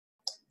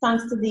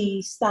thanks to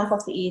the staff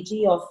of the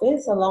AG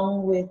office,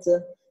 along with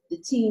the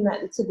team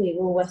at the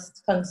Tobago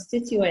West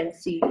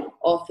constituency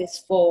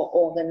office for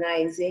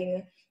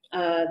organizing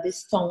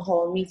this town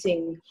hall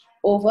meeting.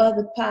 Over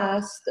the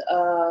past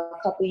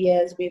couple of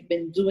years, we've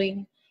been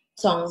doing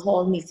town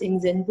hall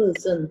meetings in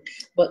person,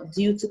 but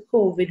due to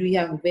COVID, we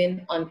have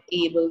been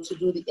unable to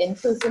do the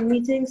in-person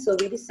meetings, so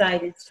we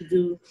decided to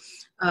do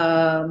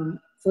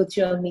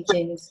virtual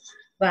meetings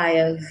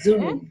via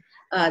Zoom.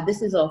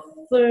 This is our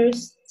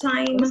first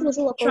time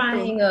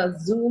trying a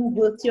Zoom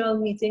virtual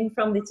meeting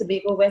from the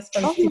Tobago West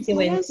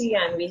constituency,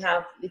 and we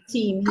have the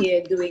team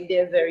here doing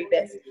their very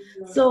best.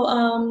 So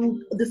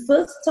the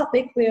first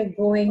topic we're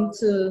going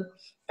to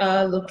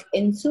look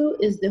into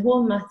is the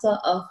whole matter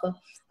of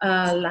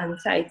land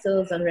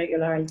titles and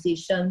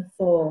regularization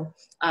for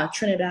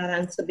Trinidad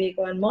and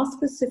Tobago, and more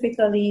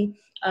specifically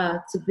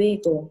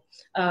Tobago.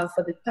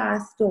 For the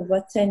past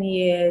over 10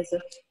 years,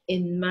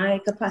 in my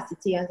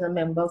capacity as a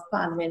Member of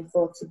Parliament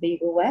for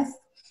Tobago West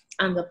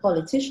and a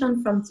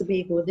politician from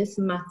Tobago, this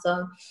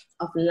matter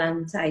of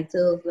land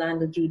titles,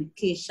 land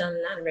adjudication,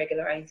 land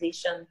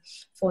regularization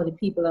for the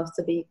people of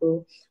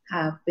Tobago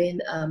have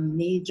been a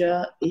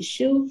major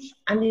issue.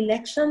 And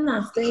election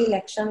after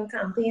election,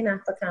 campaign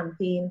after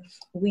campaign,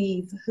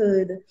 we've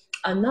heard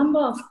a number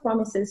of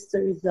promises to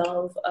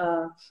resolve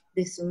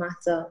this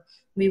matter.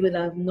 We would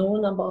have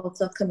known about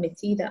a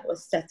committee that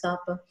was set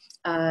up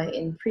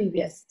in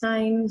previous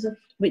times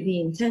with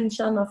the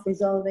intention of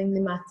resolving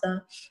the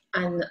matter,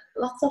 and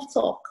lots of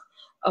talk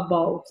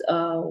about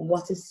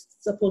what is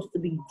supposed to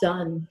be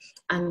done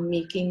and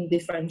making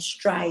different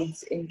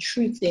strides in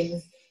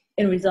treating,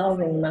 in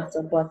resolving the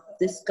matter. But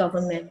this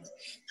government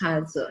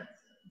has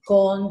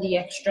gone the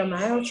extra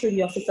mile through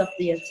the Office of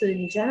the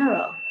Attorney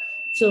General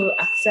to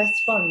access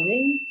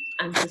funding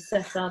and to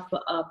set up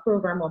a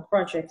program or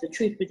project to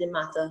treat with the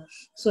matter.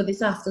 So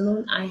this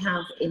afternoon, I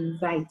have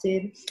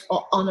invited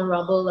our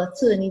Honourable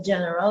Attorney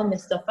General,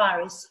 Mr.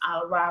 Faris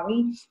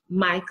AlRawi,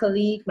 my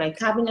colleague, my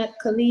cabinet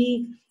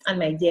colleague, and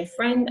my dear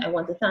friend. I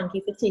want to thank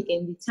you for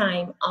taking the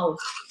time out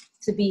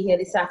to be here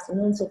this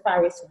afternoon. So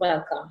Faris,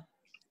 welcome.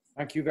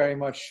 Thank you very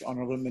much,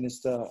 Honourable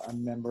Minister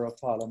and Member of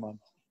Parliament,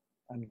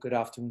 and good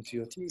afternoon to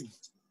your team.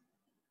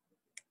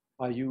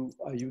 Are you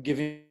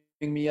giving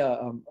me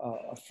a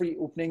free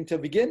opening to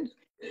begin?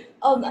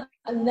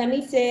 Let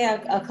me say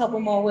a couple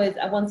more words.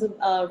 I want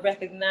to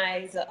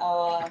recognize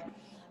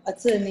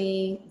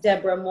Attorney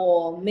Deborah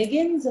Moore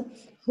Miggins,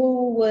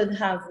 who would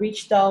have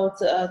reached out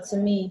to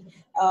me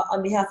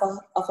on behalf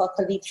of our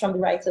colleagues from the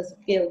Writers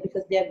Guild,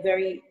 because they're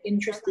very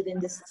interested in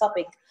this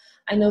topic.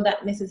 I know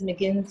that Mrs.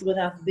 Miggins would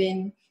have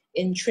been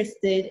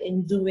interested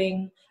in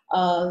doing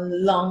a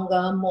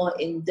longer, more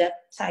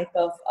in-depth type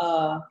of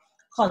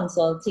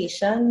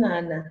consultation,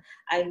 and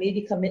I made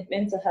a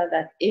commitment to her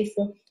that if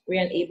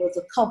we're unable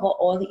to cover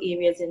all the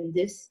areas in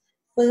this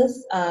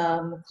first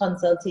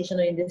consultation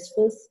or in this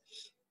first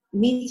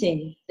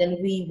meeting, then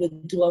we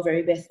would do our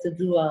very best to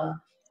do a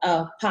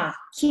part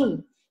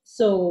two.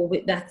 So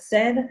with that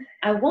said,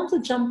 I want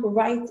to jump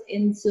right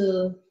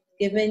into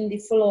giving the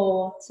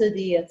floor to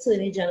the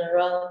Attorney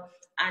General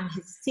and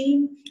his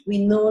team. We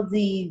know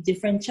the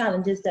different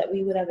challenges that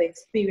we would have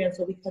experienced,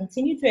 or we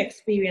continue to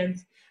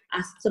experience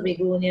as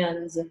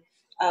Tobagonians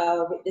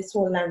with this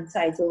whole land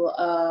title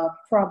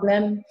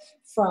problem,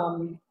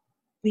 from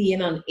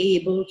being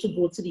unable to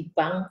go to the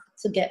bank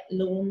to get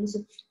loans,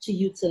 to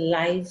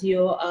utilize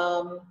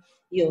your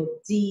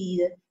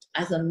deed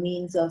as a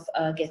means of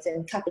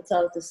getting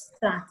capital to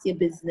start your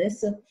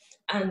business,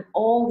 and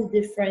all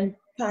the different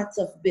parts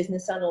of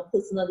business and or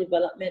personal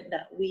development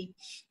that we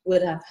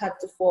would have had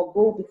to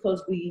forego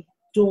because we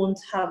don't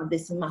have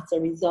this matter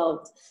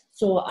resolved.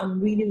 So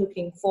I'm really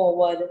looking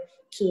forward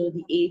to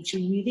the AG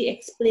really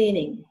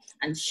explaining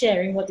and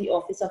sharing what the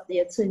Office of the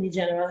Attorney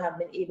General have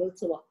been able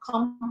to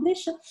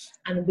accomplish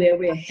and where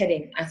we're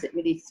heading as it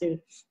relates to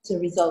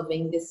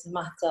resolving this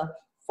matter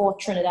for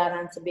Trinidad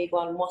and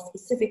Tobago, and more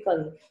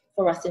specifically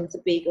for us in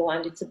Tobago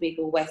and the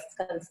Tobago West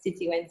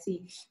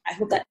constituency. I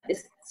hope that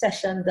this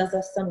session does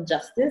us some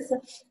justice,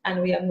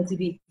 and we are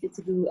motivated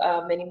to do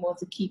many more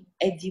to keep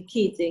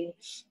educating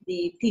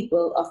the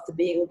people of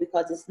Tobago,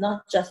 because it's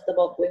not just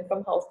about going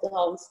from house to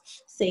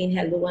house, saying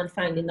hello and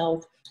finding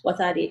out what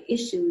are the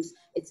issues.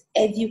 It's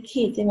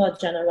educating our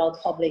general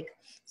public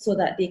so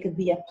that they could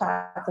be a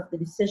part of the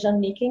decision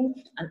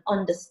making and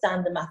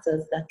understand the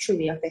matters that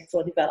truly affect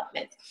our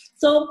development.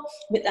 So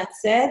with that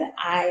said,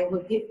 I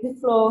will give the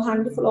floor,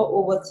 hand the floor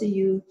over to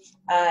you,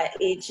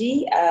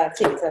 AG.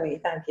 Take it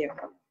away. Thank you.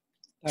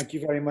 Thank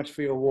you very much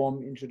for your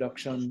warm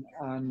introduction,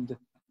 and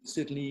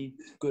certainly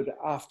good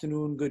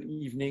afternoon, good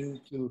evening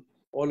to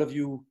all of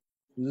you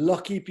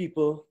lucky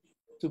people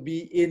to be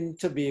in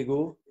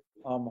Tobago.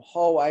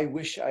 How I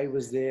wish I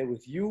was there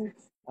with you,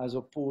 as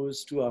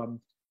opposed to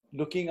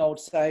looking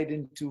outside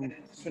into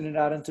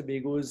Trinidad and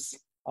Tobago's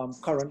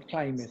current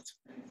climate.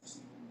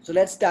 So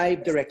let's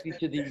dive directly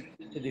to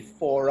the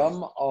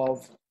forum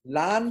of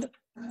land,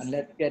 and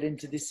let's get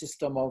into the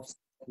system of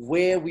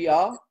where we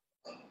are,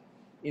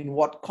 in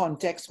what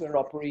context we're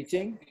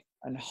operating,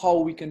 and how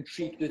we can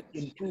treat with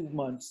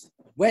improvements,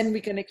 when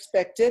we can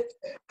expect it,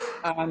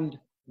 and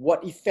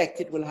what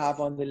effect it will have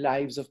on the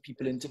lives of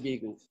people in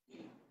Tobago.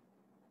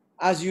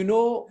 As you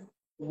know,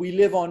 we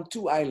live on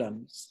 2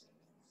 islands.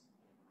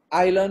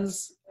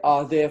 Islands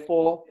are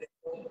therefore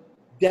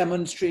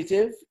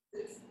demonstrative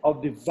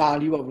of the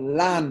value of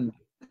land.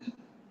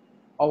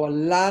 Our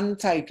land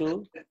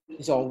title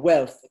is our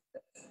wealth.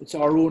 It's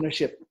our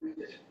ownership.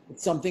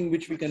 It's something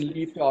which we can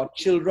leave to our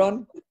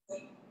children.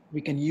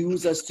 We can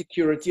use as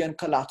security and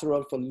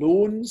collateral for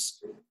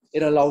loans.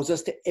 It allows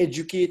us to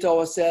educate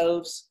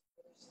ourselves,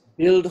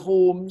 build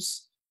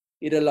homes.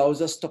 It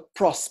allows us to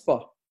prosper.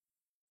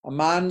 A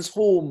man's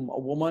home, a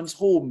woman's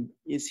home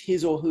is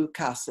his or her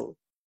castle.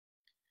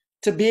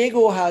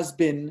 Tobago has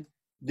been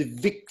the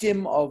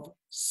victim of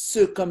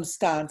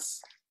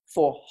circumstance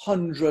for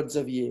hundreds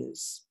of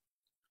years.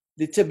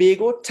 The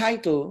Tobago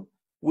title,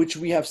 which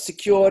we have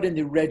secured in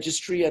the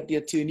registry at the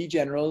Attorney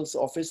General's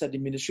office at the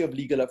Ministry of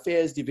Legal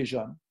Affairs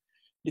Division,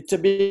 the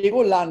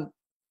Tobago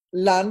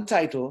land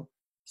title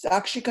is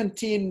actually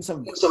contained in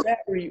some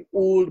very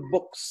old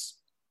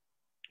books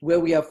where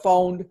we have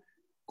found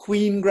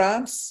Queen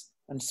grants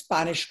and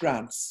Spanish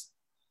grants.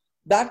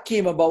 That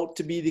came about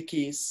to be the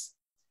case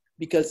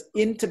because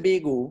in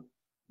Tobago,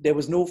 there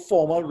was no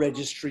formal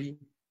registry,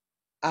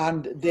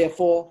 and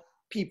therefore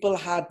people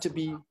had to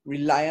be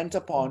reliant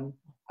upon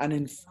an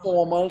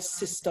informal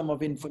system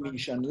of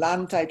information.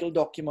 Land title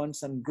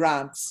documents and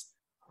grants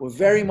were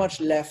very much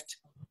left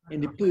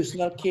in the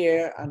personal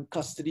care and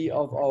custody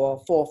of our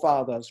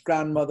forefathers,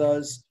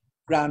 grandmothers,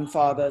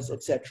 grandfathers,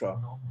 etc.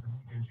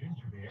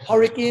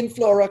 Hurricane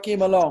Flora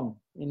came along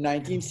in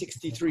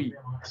 1963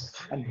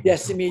 and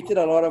decimated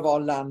a lot of our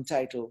land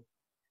title.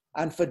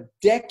 And for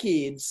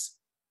decades,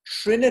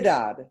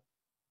 Trinidad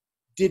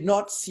did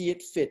not see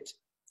it fit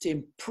to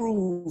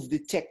improve the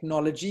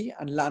technology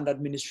and land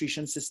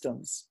administration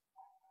systems.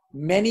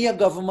 Many a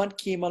government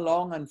came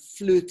along and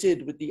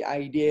flirted with the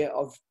idea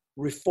of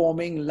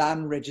reforming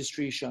land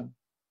registration.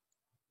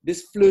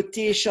 This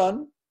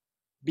flirtation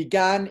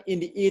began in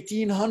the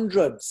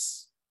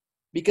 1800s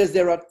because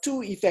there are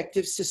 2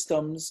 effective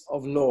systems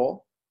of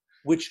law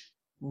which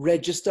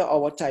register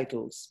our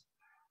titles.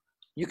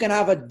 You can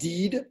have a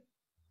deed,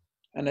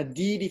 and a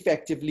deed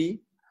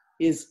effectively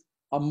is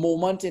a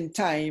moment in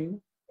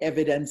time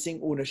evidencing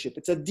ownership.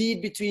 It's a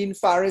deed between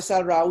Faris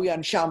AlRawi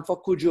and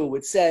Shamfa Cudjoe,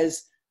 which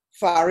says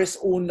Faris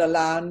owned the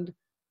land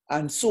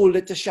and sold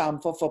it to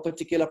Shamfa for a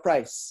particular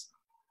price.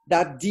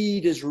 That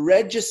deed is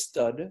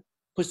registered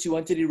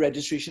pursuant to the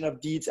Registration of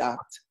Deeds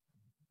Act.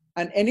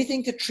 And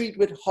anything to treat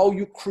with how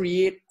you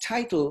create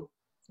title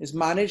is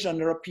managed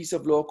under a piece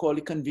of law called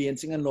the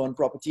Conveyancing and Law and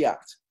Property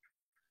Act.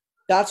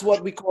 That's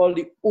what we call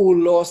the old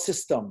law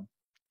system.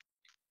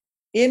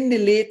 In the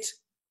late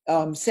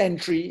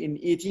century, in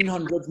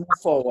 1800s and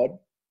forward,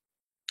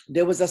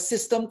 there was a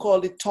system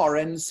called the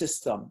Torrens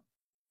system.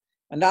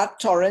 And that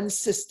Torrens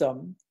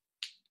system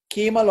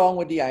came along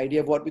with the idea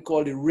of what we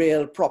call the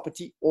Real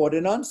Property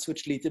Ordinance,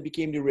 which later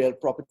became the Real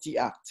Property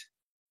Act.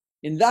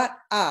 In that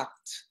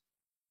act,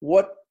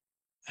 what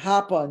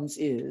happens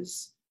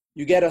is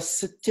you get a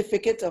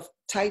certificate of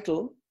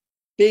title,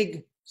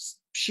 big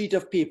sheet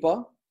of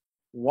paper.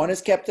 One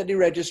is kept at the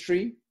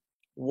registry,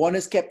 one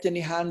is kept in the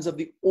hands of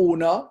the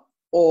owner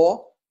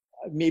or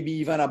maybe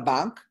even a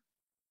bank.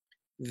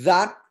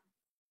 That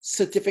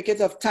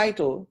certificate of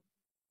title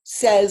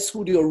says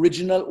who the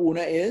original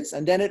owner is,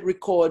 and then it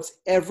records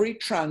every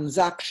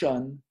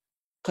transaction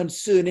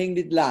concerning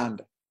the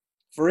land.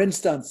 For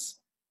instance,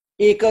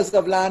 acres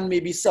of land may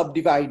be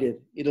subdivided.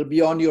 It'll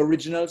be on the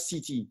original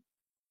CT.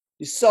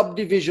 The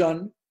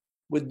subdivision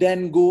would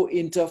then go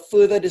into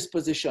further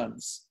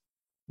dispositions.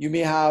 You may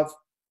have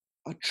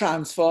a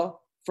transfer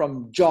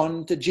from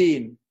John to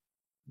Jane,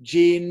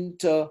 Jane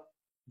to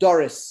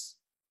Doris.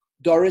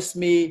 Doris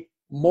may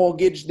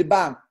mortgage the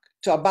bank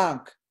to a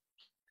bank.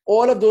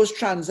 All of those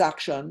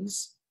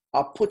transactions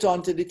are put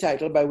onto the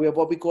title by way of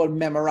what we call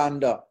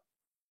memoranda.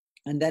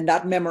 And then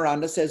that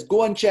memoranda says,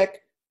 go and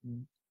check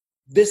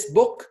this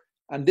book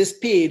and this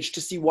page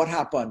to see what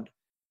happened.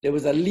 There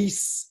was a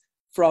lease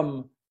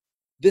from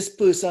this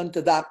person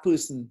to that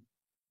person.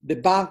 The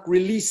bank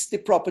released the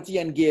property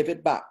and gave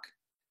it back.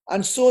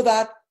 And so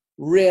that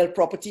Real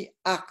Property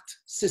Act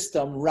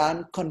system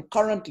ran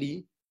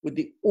concurrently with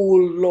the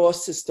old law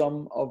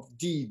system of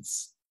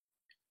deeds.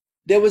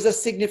 There was a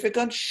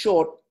significant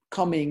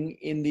shortcoming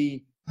in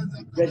the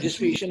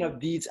Registration of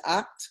Deeds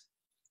Act,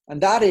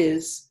 and that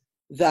is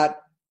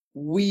that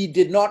we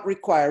did not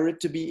require it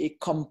to be a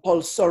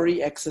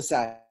compulsory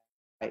exercise.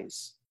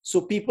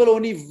 So people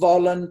only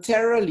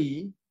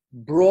voluntarily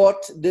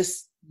brought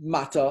this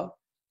matter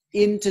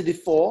into the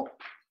fore,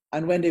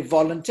 and when they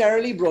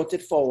voluntarily brought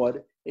it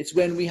forward, it's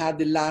when we had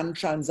the land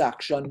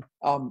transaction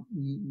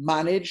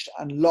managed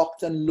and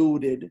locked and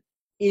loaded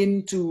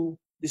into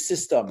the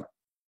system.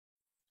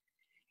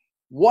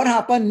 What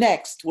happened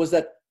next was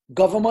that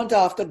government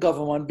after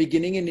government,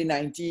 beginning in the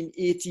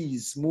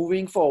 1980s,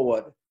 moving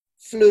forward,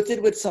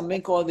 flirted with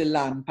something called the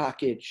land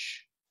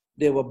package.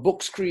 There were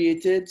books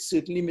created.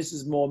 Certainly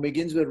Mrs.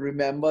 Mormiggins will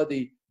remember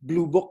the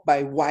Blue Book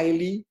by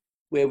Wiley,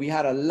 where we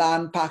had a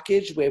land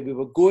package where we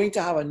were going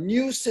to have a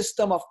new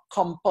system of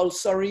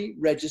compulsory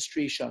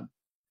registration.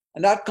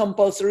 And that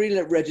compulsory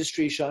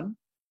registration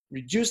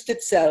reduced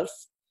itself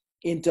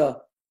into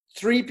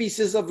 3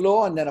 pieces of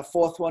law, and then a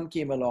 4th one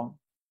came along.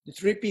 The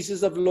 3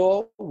 pieces of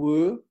law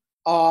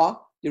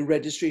are the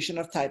Registration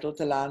of Title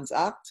to Lands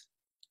Act,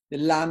 the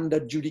Land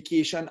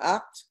Adjudication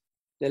Act,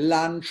 the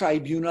Land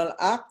Tribunal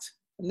Act,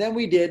 and then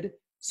we did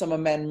some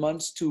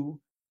amendments to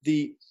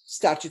the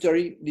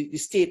statutory, the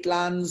state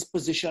lands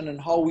position and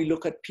how we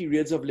look at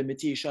periods of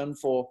limitation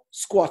for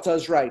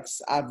squatters'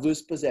 rights,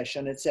 adverse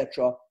possession,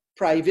 etc.,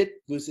 private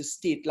versus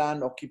state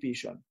land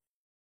occupation.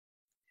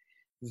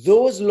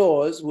 Those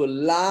laws were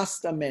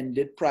last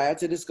amended prior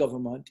to this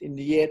government in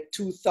the year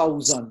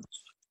 2000.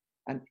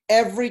 And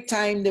every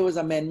time there was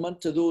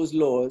amendment to those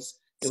laws,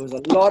 there was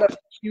a lot of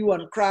hue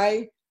and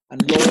cry,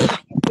 and lawyers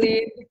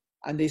complained,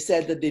 and they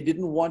said that they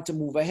didn't want to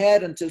move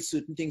ahead until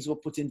certain things were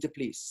put into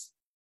place.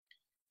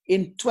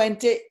 In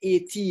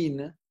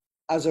 2018,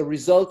 as a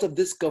result of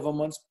this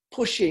government's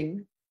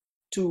pushing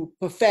to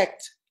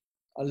perfect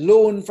a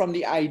loan from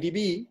the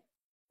IDB,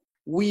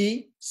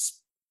 we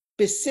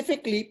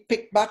specifically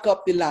picked back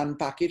up the land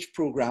package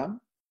program,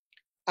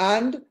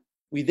 and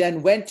we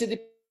then went to the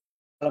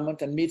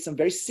Parliament and made some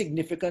very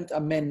significant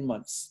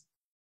amendments.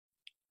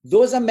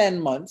 Those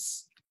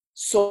amendments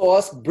saw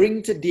us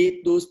bring to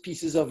date those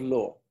pieces of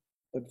law.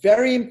 But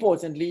very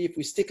importantly, if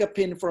we stick a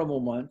pin for a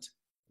moment,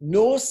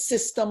 no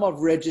system of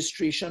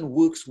registration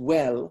works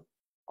well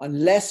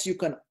unless you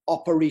can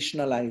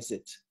operationalize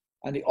it.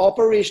 And the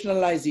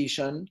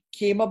operationalization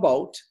came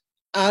about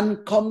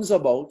and comes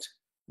about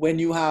when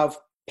you have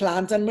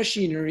plant and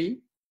machinery,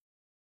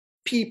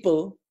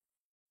 people,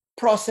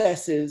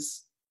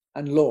 processes,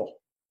 and law.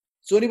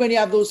 So only when you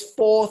have those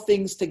 4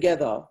 things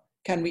together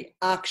can we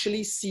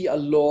actually see a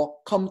law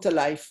come to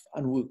life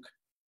and work.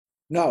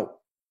 Now,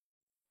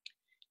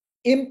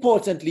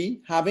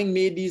 importantly, having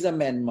made these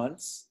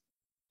amendments,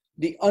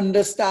 the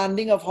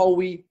understanding of how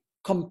we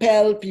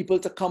compel people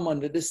to come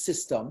under this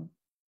system,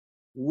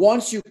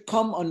 once you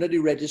come under the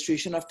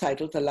Registration of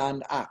Title to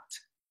Land Act,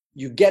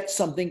 you get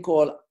something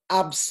called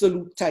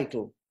absolute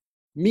title,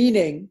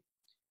 meaning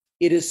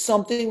it is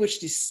something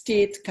which the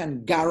state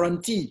can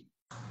guarantee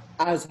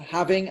as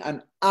having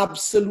an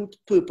absolute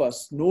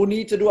purpose. No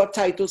need to do a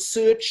title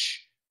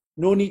search,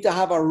 no need to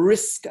have a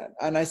risk,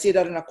 and I say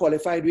that in a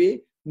qualified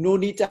way, no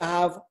need to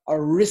have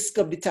a risk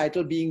of the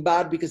title being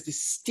bad because the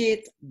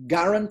state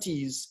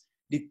guarantees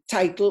the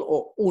title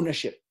or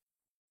ownership.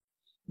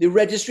 The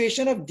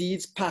Registration of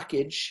Deeds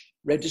package,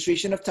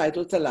 Registration of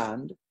Title to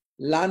Land,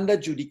 Land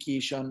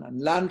Adjudication, and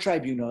Land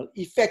Tribunal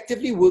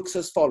effectively works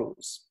as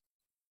follows.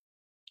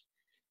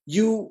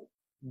 You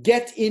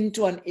get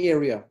into an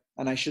area,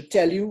 and I should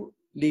tell you,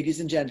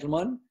 ladies and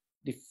gentlemen,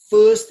 the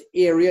first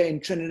area in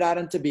Trinidad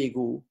and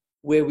Tobago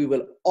where we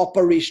will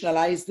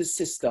operationalize the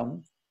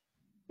system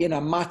in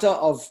a matter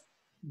of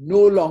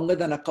no longer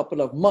than a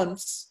couple of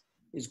months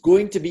is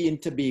going to be in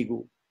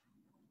Tobago.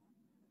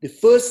 The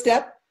first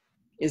step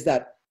is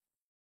that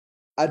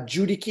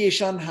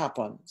adjudication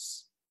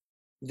happens.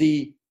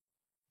 The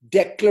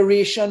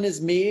declaration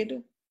is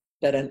made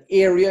that an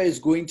area is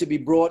going to be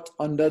brought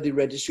under the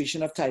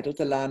Registration of Title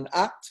to Land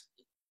Act.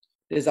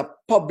 There's a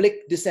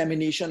public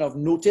dissemination of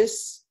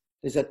notice.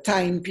 There's a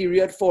time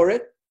period for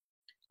it.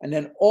 And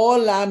then all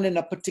land in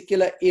a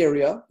particular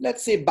area,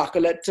 let's say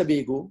Bacolod,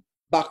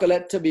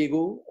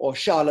 Tobago, or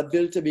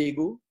Charlottesville,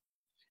 Tobago,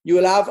 you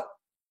will have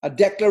a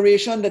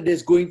declaration that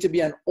there's going to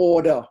be an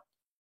order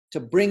to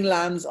bring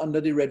lands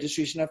under the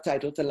Registration of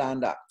Title to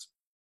Land Act.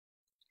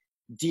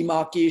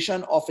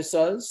 Demarcation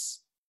officers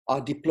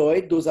are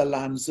deployed. Those are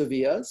land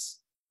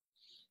surveyors.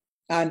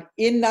 And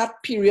in that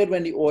period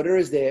when the order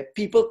is there,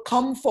 people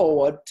come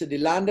forward to the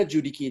land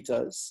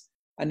adjudicators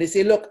and they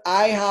say, look,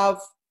 I have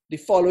the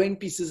following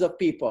pieces of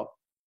paper.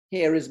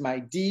 Here is my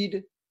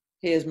deed.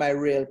 Here's my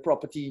real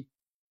property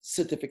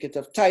certificate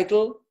of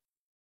title.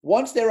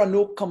 Once there are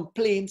no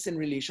complaints in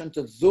relation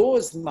to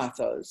those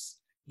matters,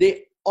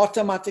 they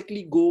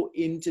automatically go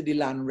into the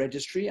land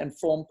registry and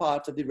form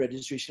part of the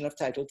Registration of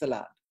Title to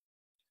Land.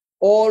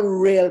 All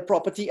Real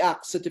Property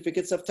Act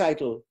certificates of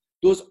title,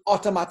 those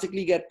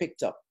automatically get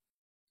picked up.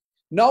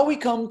 Now we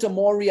come to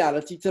more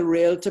reality to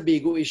real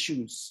Tobago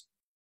issues.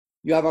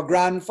 You have a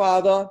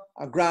grandfather,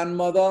 a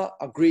grandmother,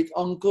 a great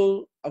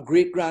uncle, a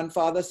great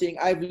grandfather saying,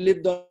 I've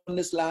lived on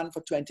this land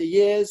for 20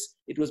 years.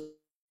 It was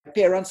my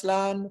parents'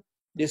 land.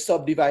 They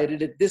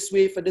subdivided it this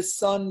way for this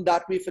son,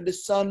 that way for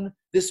this son,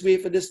 this way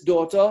for this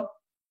daughter.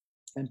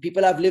 And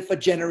people have lived for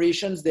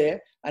generations there,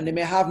 and they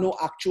may have no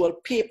actual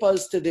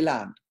papers to the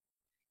land.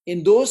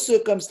 In those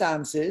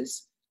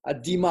circumstances, a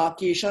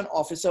demarcation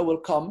officer will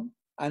come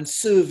and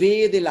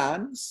survey the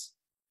lands.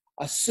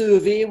 A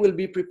survey will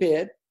be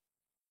prepared.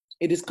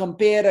 It is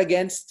compared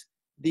against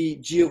the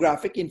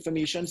geographic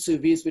information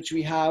surveys which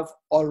we have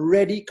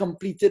already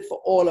completed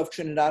for all of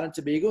Trinidad and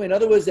Tobago. In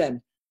other words,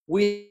 then,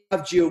 we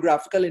have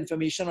geographical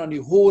information on the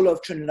whole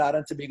of Trinidad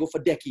and Tobago for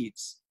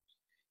decades.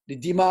 The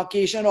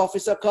demarcation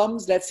officer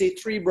comes, let's say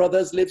 3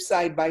 brothers live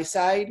side by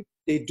side.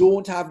 They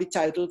don't have the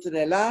title to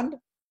their land.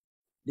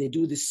 They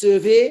do the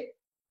survey,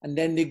 and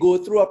then they go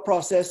through a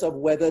process of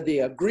whether they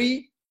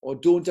agree or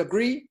don't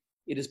agree.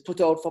 It is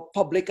put out for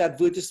public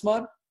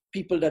advertisement.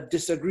 People that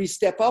disagree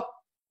step up.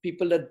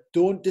 People that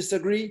don't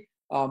disagree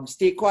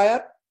stay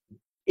quiet.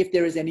 If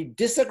there is any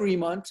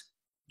disagreement,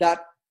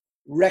 that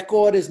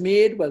record is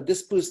made. Well,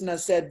 this person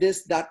has said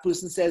this, that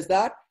person says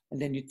that,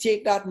 and then you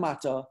take that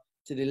matter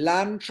to the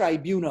land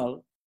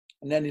tribunal,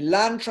 and then the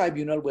land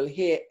tribunal will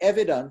hear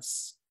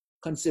evidence,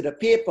 consider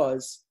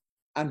papers,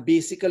 and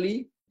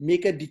basically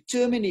make a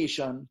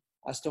determination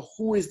as to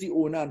who is the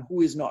owner and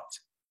who is not.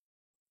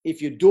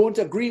 If you don't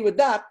agree with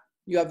that,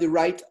 you have the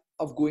right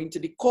of going to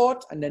the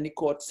court, and then the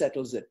court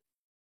settles it.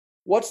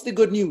 What's the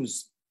good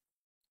news?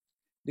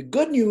 The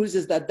good news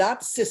is that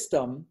that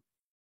system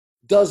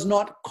does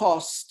not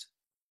cost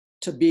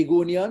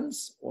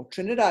Tobagonians or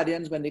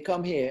Trinidadians when they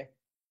come here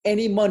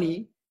any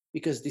money,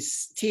 because the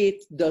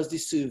state does the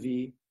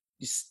survey,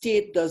 the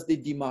state does the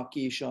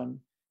demarcation,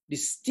 the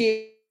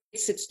state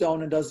sits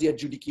down and does the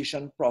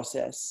adjudication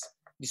process,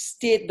 the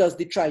state does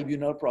the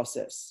tribunal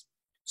process.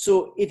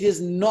 So it is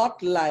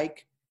not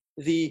like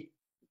the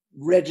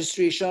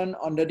registration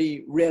under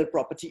the Real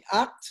Property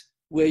Act,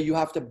 where you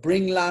have to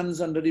bring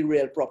lands under the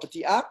Real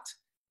Property Act.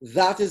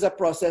 That is a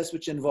process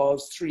which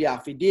involves 3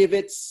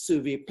 affidavits,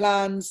 survey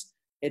plans,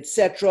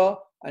 etc.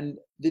 And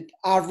the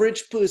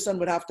average person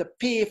would have to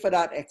pay for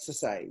that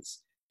exercise.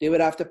 They would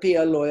have to pay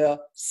a lawyer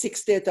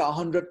 $60,000 to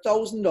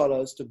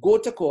 $100,000 to go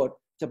to court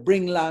to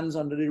bring lands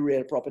under the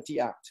Real Property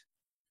Act.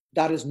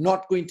 That is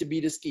not going to be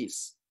this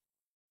case.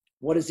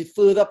 What is the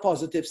further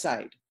positive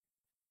side?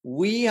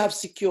 We have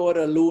secured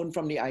a loan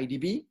from the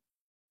IDB,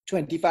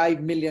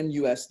 $25 million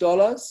US.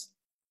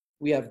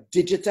 We have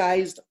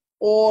digitized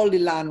all the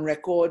land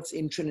records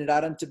in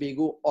Trinidad and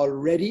Tobago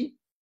already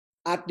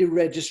at the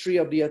Registry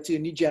of the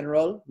Attorney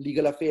General,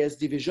 Legal Affairs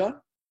Division.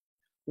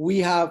 We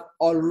have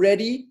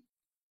already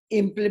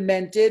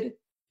implemented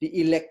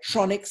the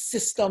electronic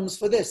systems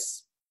for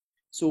this.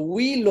 So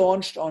we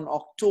launched on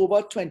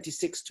October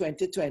 26,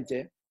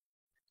 2020,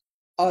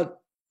 a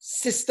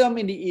system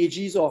in the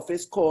AG's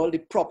office called the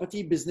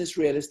Property Business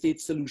Real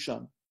Estate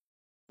Solution.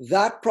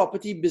 That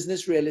Property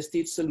Business Real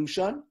Estate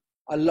Solution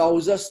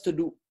allows us to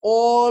do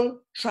all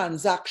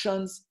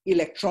transactions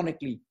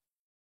electronically.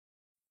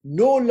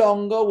 No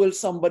longer will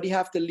somebody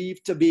have to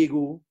leave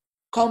Tobago,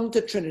 come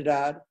to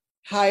Trinidad,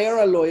 hire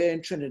a lawyer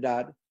in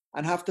Trinidad,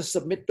 and have to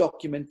submit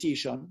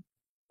documentation.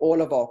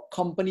 All of our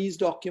company's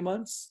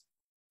documents,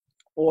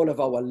 all of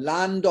our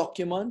land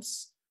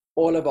documents,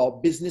 all of our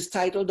business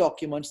title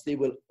documents, they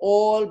will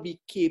all be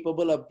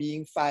capable of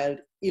being filed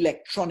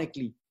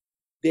electronically,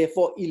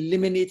 therefore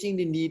eliminating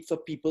the need for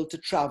people to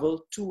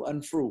travel to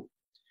and fro.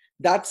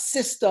 That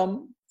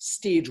system,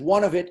 stage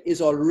 1 of it,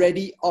 is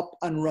already up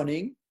and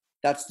running.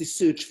 That's the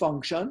search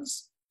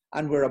functions.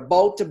 And we're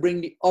about to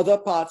bring the other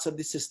parts of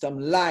the system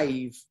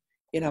live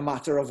in a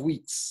matter of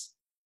weeks.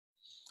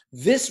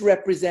 This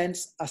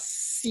represents a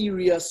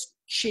serious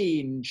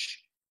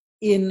change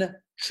in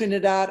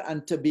Trinidad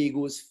and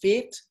Tobago's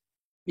fate,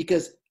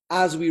 because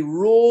as we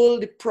roll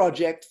the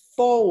project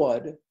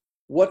forward,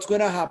 what's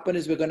going to happen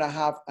is we're going to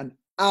have an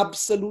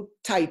absolute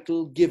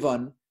title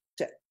given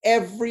to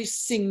every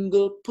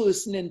single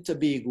person in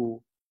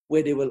Tobago,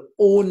 where they will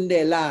own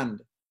their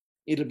land.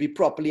 It'll be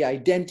properly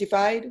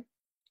identified.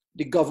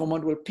 The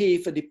government will pay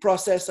for the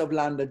process of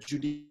land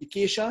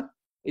adjudication.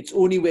 It's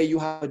only where you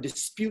have a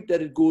dispute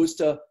that it goes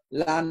to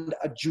land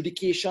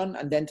adjudication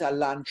and then to a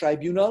land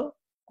tribunal,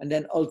 and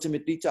then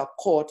ultimately to a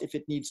court if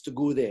it needs to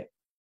go there.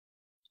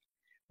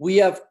 We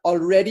have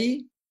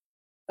already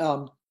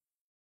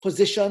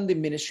positioned the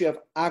Ministry of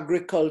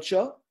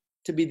Agriculture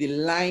to be the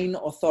line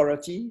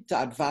authority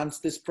to advance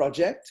this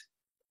project.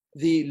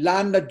 The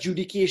land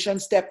adjudication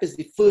step is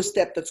the first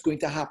step that's going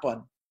to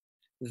happen.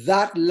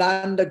 That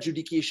land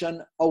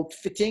adjudication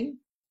outfitting,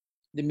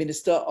 the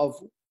Minister of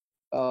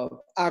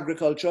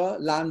Agriculture,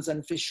 Lands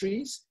and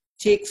Fisheries,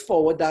 takes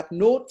forward that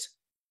note,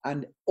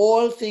 and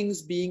all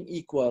things being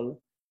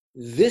equal,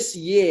 this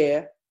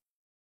year,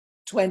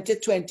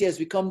 2020, as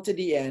we come to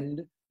the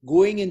end,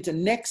 going into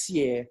next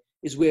year,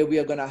 is where we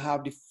are going to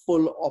have the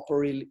full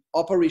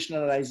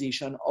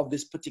operationalization of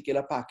this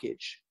particular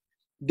package.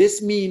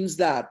 This means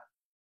that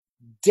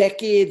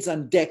decades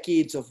and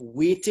decades of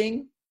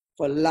waiting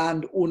for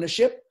land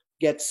ownership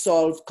gets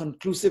solved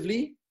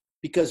conclusively,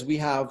 because we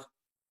have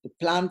the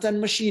plant and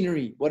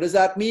machinery. What does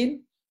that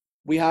mean?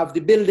 We have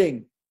the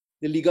building,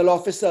 the legal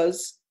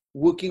officers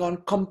working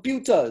on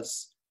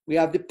computers. We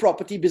have the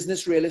property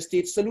business real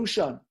estate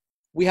solution.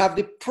 We have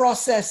the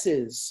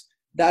processes.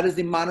 That is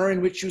the manner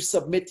in which you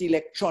submit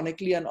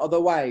electronically and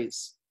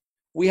otherwise.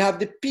 We have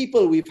the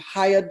people. We've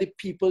hired the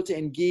people to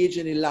engage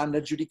in a land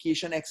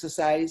adjudication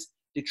exercise.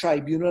 The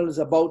tribunal is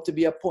about to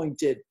be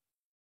appointed.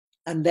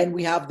 And then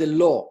we have the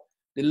law.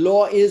 The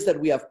law is that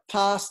we have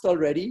passed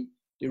already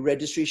the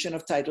Registration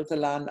of Title to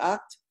Land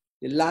Act,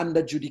 the Land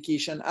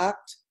Adjudication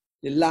Act,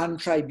 the Land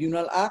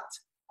Tribunal Act,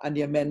 and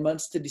the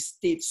amendments to the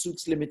State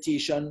Suits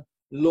Limitation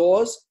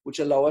laws which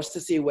allow us to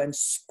say when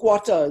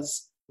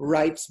squatters'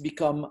 rights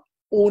become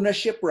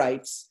ownership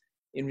rights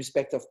in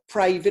respect of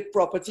private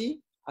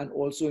property and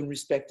also in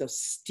respect of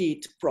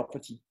state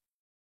property.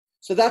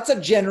 So that's a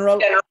general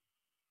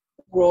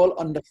overall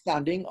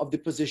understanding of the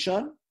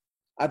position.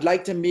 I'd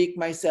like to make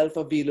myself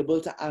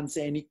available to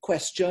answer any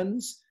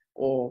questions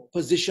or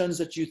positions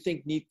that you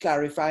think need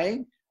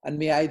clarifying, and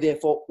may I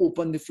therefore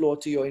open the floor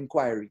to your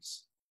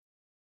inquiries.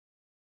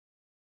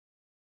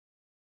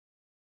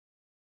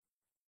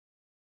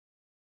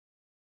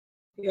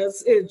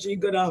 Yes, AG,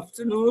 good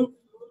afternoon.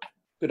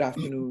 Good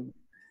afternoon.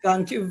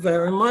 Thank you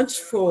very much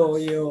for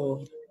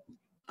your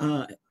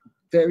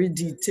very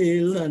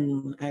detailed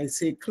and I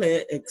say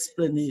clear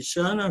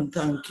explanation, and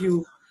thank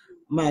you,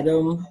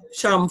 Madam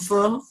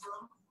Shamfa,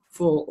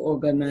 for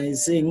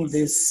organizing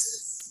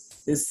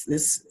this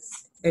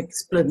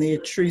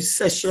explanatory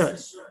session.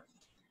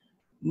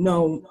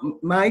 Now,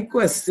 my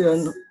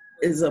question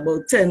is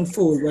about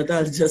tenfold, but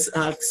I'll just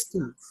ask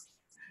two.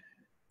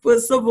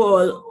 First of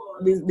all,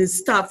 the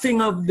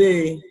staffing of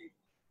the,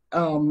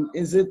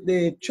 is it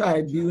the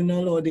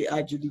tribunal or the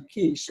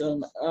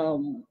adjudication?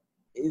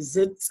 Is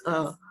it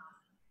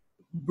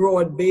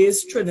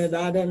broad-based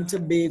Trinidad and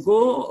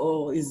Tobago,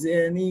 or is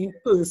there any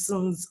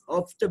persons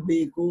of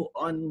Tobago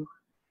on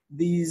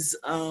these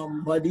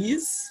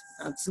bodies?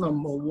 That's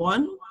number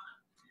one.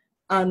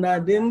 And I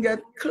didn't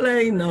get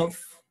clear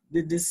enough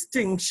the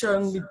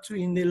distinction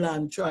between the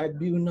land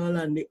tribunal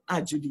and the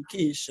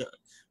adjudication.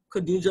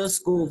 Could you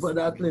just go over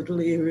that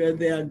little area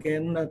there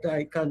again, that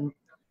I can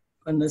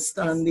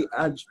understand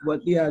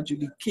what the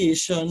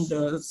adjudication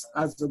does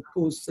as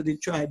opposed to the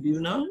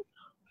tribunal?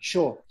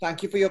 Sure,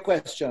 thank you for your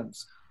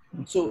questions.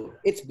 So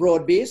it's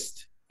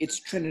broad-based, it's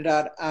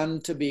Trinidad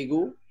and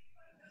Tobago.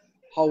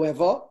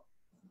 However,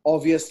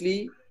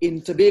 obviously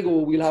in Tobago,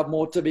 we'll have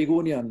more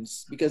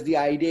Tobagonians, because the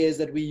idea is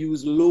that we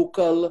use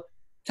local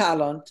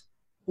talent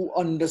who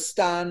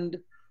understand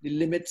the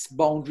limits,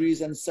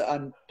 boundaries,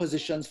 and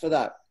positions for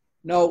that.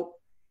 Now,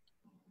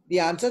 the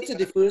answer to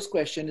the first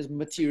question is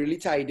materially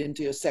tied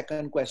into your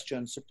second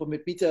question. So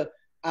permit me to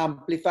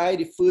amplify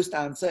the first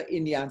answer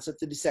in the answer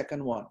to the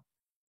second one.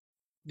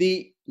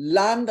 The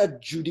land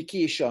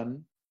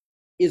adjudication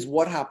is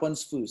what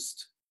happens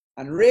first.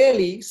 And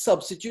really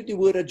substitute the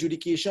word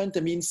adjudication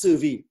to mean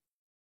survey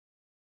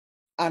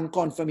and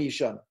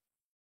confirmation.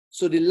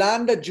 So the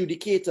land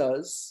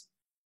adjudicators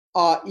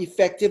are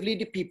effectively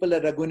the people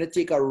that are going to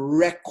take a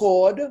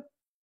record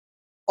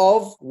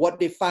of what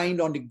they find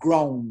on the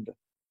ground.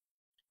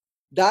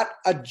 That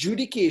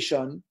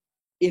adjudication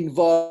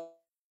involves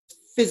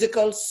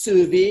physical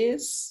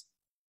surveys.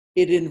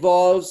 It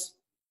involves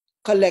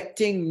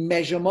collecting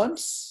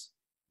measurements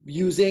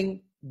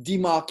using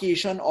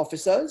demarcation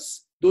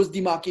officers. Those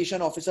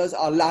demarcation officers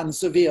are land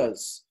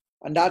surveyors.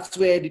 And that's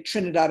where the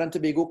Trinidad and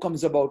Tobago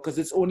comes about, because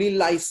it's only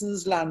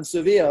licensed land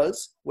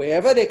surveyors,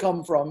 wherever they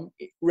come from,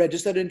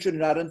 registered in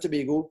Trinidad and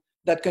Tobago,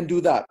 that can do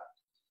that.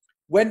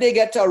 When they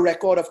get to a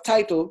record of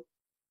title,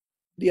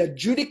 the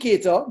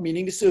adjudicator,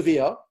 meaning the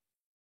surveyor,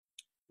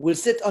 will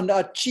sit under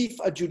a chief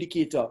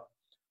adjudicator,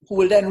 who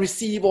will then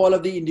receive all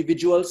of the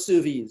individual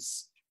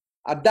surveys.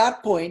 At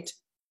that point,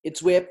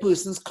 it's where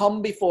persons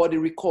come before the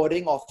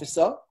recording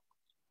officer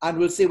and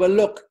will say, well,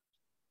 look,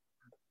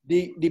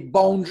 the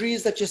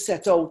boundaries that you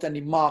set out and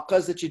the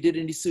markers that you did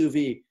in the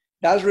survey,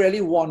 that's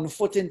really 1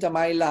 foot into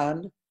my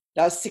land,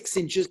 that's 6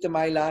 inches to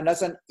my land,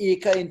 that's an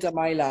acre into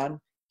my land.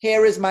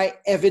 Here is my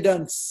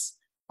evidence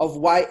of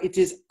why it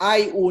is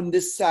I own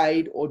this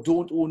side or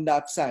don't own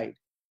that side.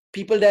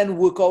 People then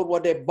work out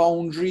what their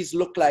boundaries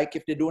look like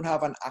if they don't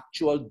have an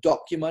actual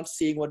document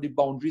saying what the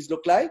boundaries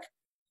look like.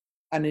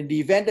 And in the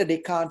event that they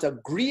can't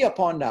agree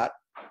upon that,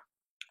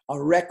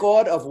 a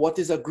record of what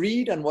is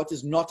agreed and what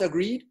is not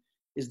agreed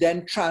is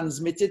then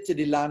transmitted to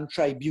the land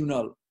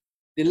tribunal.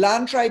 The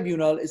land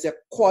tribunal is a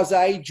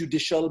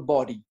quasi-judicial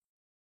body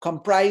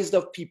comprised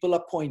of people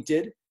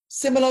appointed,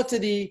 similar to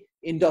the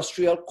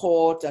industrial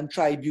court and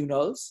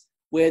tribunals,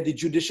 where the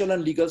Judicial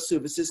and Legal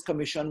Services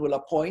Commission will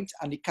appoint,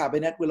 and the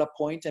Cabinet will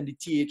appoint, and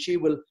the THA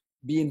will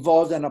be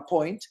involved and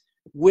appoint,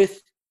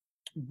 with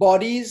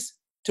bodies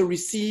to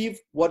receive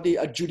what the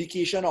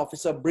adjudication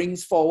officer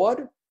brings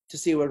forward to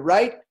say, well,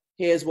 right,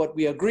 here's what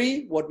we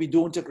agree, what we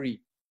don't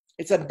agree.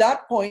 It's at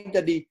that point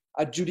that the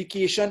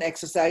adjudication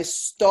exercise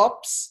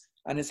stops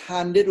and is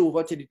handed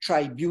over to the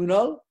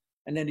tribunal,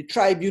 and then the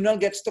tribunal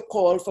gets to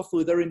call for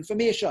further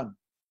information,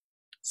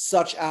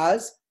 such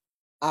as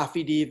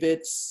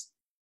affidavits,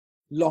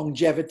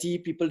 longevity,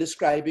 people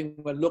describing,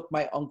 well, look,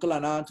 my uncle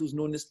and aunt who's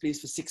known this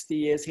place for 60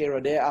 years, here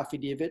are their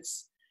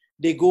affidavits.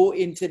 They go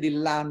into the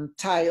land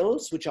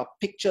tiles, which are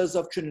pictures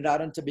of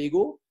Trinidad and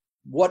Tobago,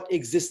 what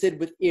existed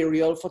with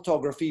aerial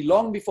photography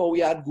long before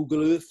we had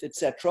Google Earth,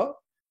 etc.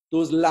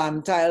 Those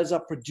land tiles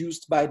are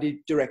produced by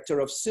the Director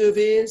of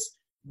Surveys,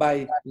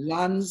 by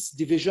Lands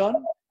Division,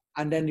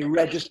 and then the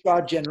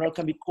Registrar General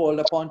can be called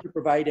upon to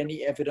provide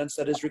any evidence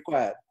that is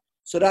required.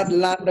 So that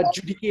land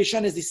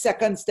adjudication is the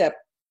second step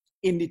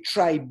in the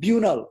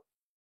tribunal.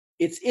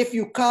 It's if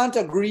you can't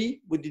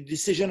agree with the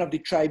decision of the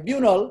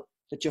tribunal,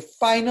 that your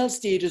final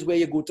stage is where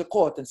you go to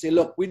court and say,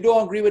 look, we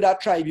don't agree with that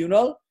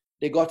tribunal.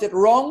 They got it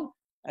wrong.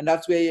 And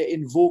that's where you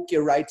invoke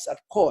your rights at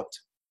court.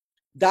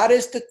 That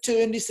is to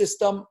turn the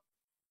system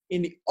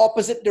in the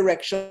opposite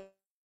direction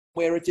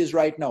where it is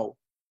right now.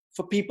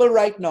 For people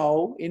right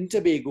now in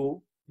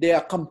Tobago, they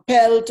are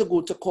compelled to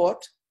go to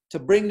court to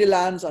bring the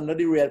lands under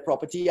the Real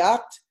Property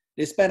Act.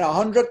 They spend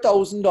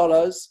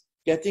 $100,000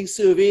 getting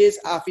surveys,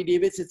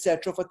 affidavits,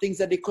 etc., for things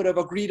that they could have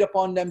agreed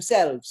upon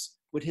themselves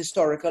with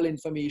historical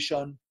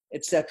information,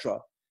 etc.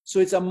 So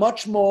it's a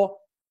much more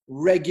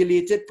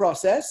regulated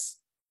process.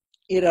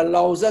 It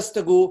allows us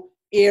to go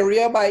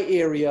area by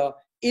area,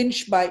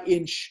 inch by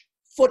inch,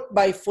 foot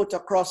by foot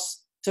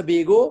across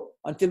Tobago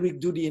until we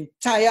do the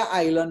entire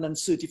island and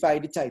certify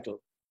the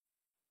title.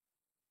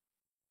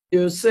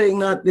 You're saying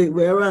that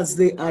whereas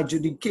the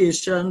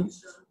adjudication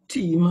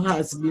team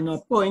has been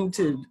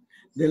appointed,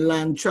 the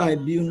land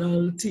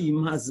tribunal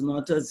team has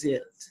not as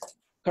yet.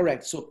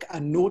 Correct. So a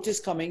note is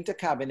coming to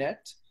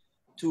Cabinet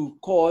to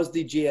cause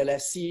the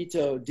JLSC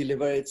to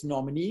deliver its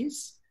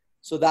nominees.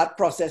 So that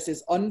process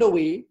is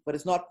underway, but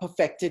it's not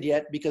perfected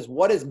yet, because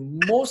what is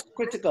most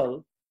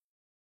critical,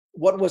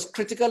 what was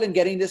critical in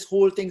getting this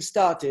whole thing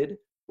started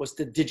was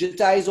to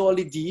digitize all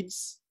the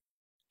deeds,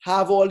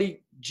 have all the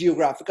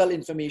geographical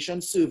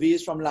information,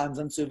 surveys from lands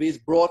and surveys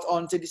brought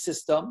onto the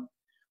system.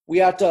 We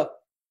had to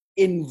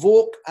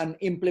invoke and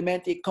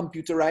implement a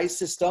computerized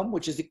system,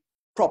 which is the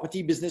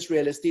property business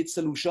real estate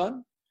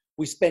solution.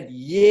 We spent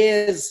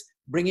years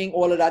bringing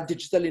all of that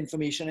digital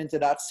information into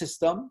that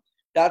system.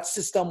 That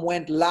system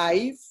went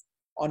live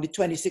on the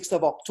 26th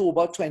of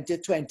October,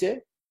 2020.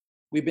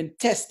 We've been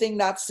testing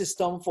that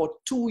system for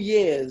 2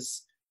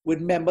 years with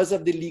members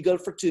of the legal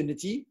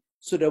fraternity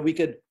so that we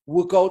could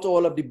work out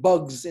all of the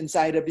bugs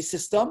inside of the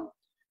system.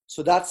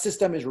 So that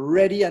system is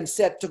ready and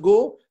set to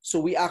go. So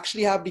we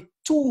actually have the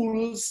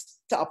tools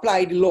to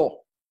apply the law.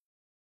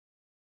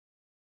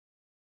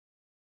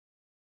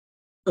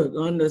 Good,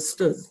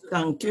 understood.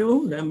 Thank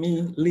you. Let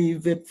me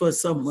leave it for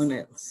someone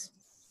else.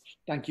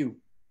 Thank you.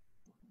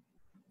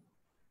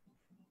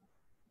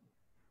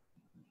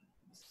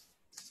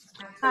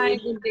 Hi,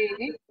 good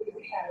day.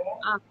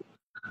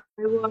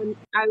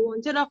 I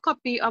wanted a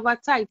copy of a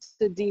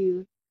title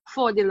deed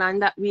for the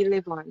land that we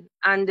live on.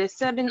 And they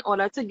said in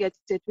order to get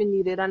it, we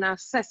needed an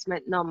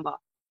assessment number.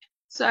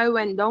 So I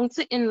went down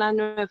to Inland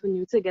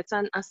Revenue to get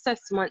an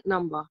assessment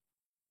number.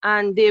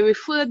 And they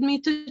referred me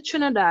to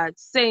Trinidad,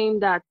 saying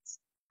that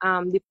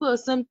the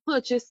person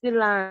purchased the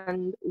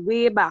land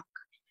way back,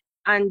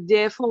 and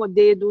therefore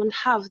they don't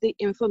have the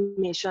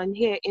information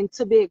here in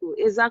Tobago.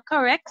 Is that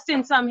correct?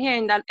 Since I'm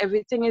hearing that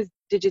everything is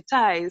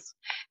digitized,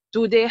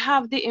 do they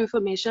have the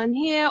information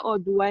here, or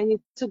do I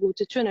need to go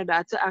to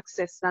Trinidad to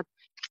access that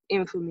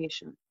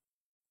information?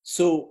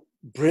 So,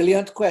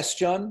 brilliant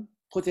question,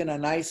 put in a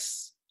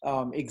nice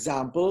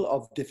example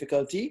of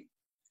difficulty.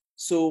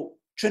 So,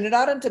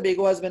 Trinidad and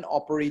Tobago has been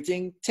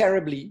operating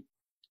terribly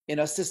in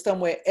a system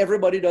where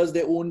everybody does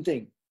their own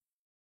thing.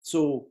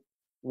 So,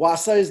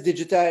 WASA is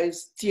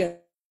digitized, TNC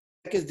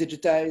is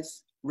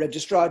digitized,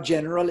 Registrar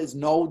General is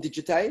now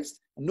digitized.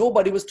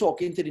 Nobody was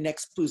talking to the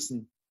next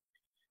person.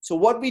 So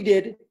what we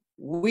did,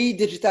 we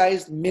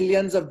digitized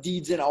millions of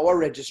deeds in our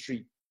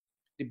registry.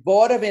 The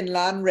Board of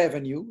Inland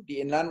Revenue,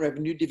 the Inland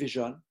Revenue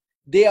Division,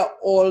 they are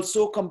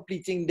also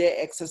completing their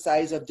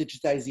exercise of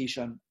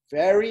digitization.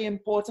 Very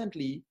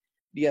importantly,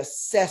 the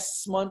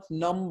assessment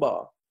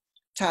number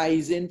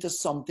ties into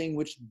something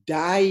which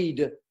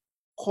died,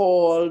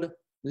 called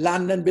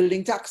land and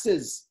building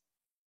taxes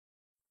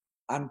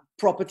and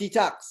property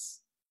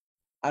tax.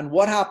 And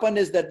what happened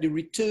is that the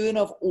return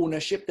of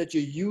ownership that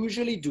you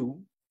usually do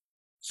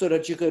so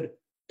that you could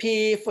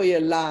pay for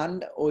your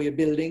land or your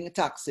building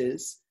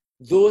taxes,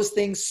 those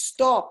things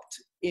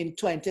stopped in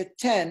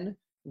 2010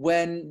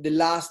 when the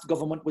last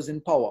government was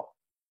in power.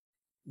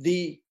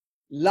 The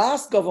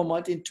last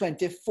government in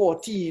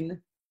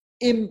 2014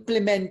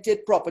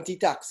 implemented property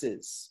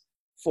taxes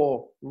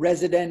for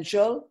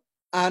residential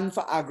and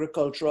for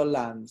agricultural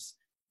lands.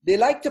 They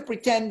like to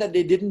pretend that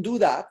they didn't do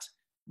that,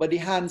 but the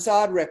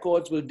Hansard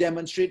records will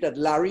demonstrate that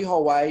Larry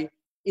Hawaii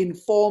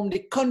informed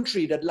the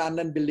country that land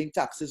and building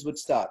taxes would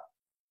start.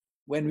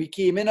 When we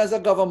came in as a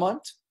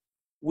government,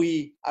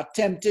 we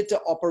attempted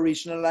to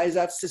operationalize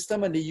that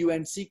system, and the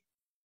UNC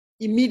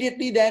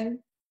immediately then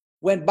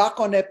went back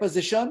on their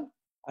position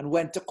and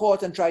went to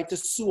court and tried to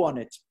sue on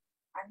it.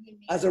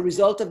 As a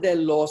result of their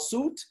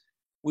lawsuit,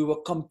 we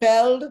were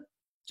compelled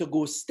to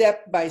go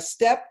step by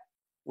step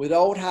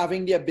without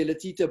having the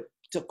ability to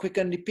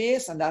quicken the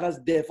pace, and that has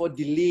therefore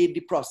delayed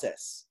the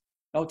process.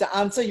 Now, to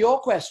answer your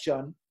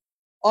question,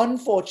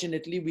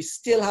 unfortunately, we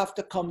still have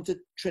to come to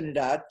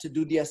Trinidad to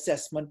do the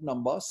assessment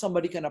number.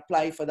 Somebody can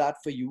apply for that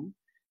for you,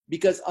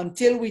 because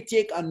until we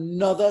take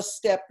another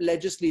step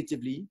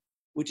legislatively,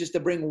 which is to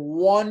bring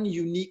one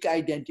unique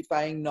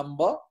identifying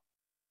number,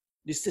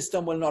 the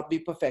system will not be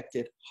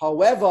perfected.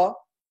 However,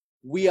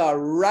 we are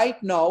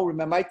right now,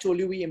 remember I told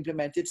you we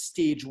implemented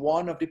stage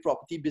 1 of the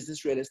property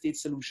business real estate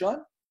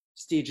solution.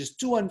 Stages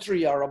 2 and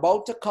 3 are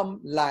about to come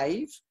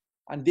live,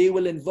 and they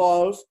will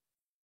involve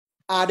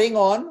adding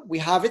on, we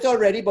have it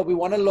already, but we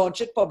want to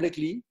launch it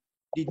publicly.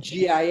 The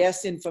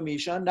GIS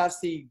information, that's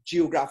the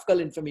geographical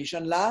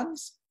information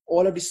lands,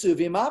 all of the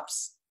survey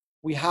maps,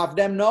 we have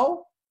them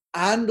now,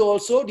 and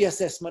also the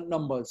assessment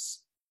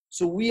numbers.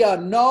 So we are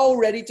now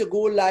ready to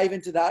go live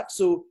into that.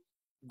 So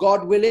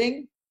God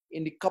willing,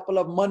 in the couple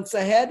of months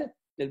ahead,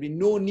 there'll be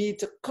no need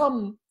to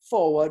come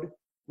forward.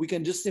 We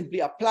can just simply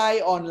apply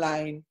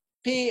online,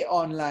 pay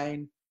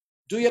online,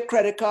 do your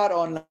credit card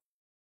online.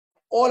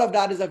 All of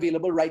that is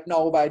available right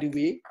now, by the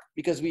way,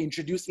 because we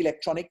introduced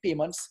electronic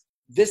payments.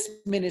 This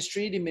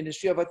ministry, the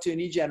Ministry of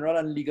Attorney General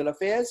and Legal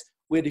Affairs,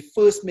 we're the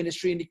first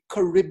ministry in the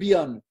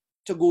Caribbean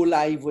to go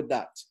live with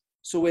that.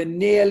 So we're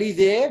nearly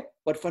there,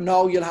 but for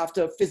now, you'll have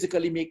to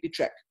physically make the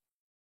trek.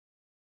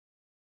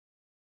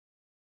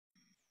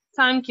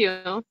 Thank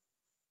you.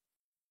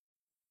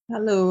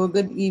 Hello,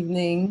 good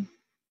evening.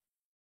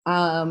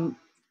 I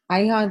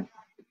had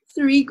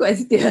 3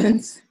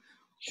 questions.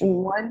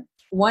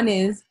 One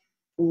is,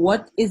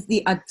 what is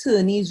the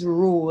attorney's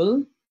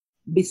role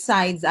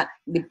besides at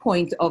the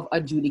point of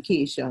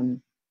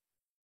adjudication?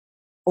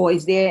 Or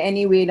is there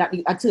any way that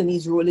the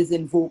attorney's role is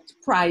invoked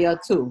prior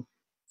to?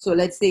 So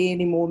let's say in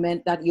the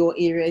moment that your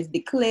area is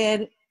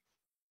declared,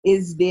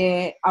 is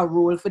there a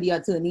role for the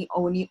attorney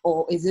only,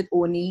 or is it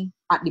only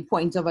at the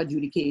point of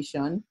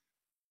adjudication?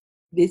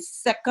 The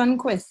second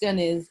question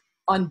is,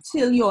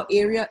 until your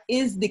area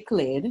is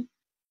declared,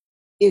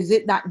 is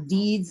it that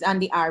deeds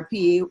and the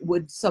RPA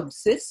would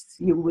subsist?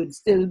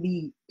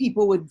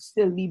 People would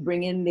still be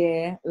bringing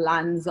their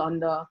lands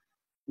under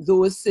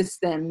those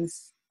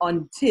systems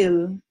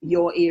until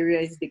your area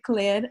is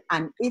declared?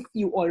 And if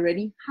you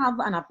already have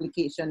an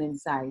application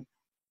inside,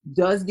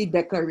 does the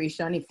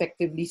declaration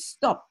effectively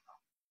stop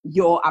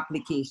your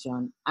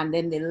application? And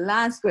then the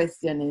last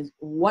question is,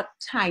 what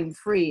time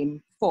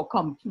frame for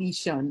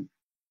completion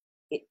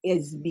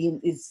does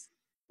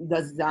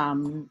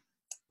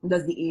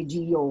the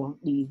AG or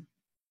the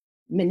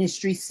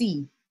ministry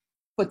see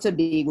for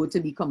Tobago to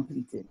be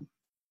completed?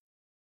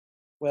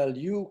 Well,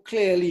 you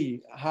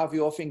clearly have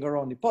your finger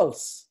on the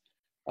pulse.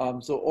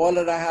 So all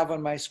that I have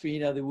on my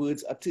screen are the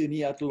words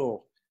attorney at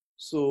law.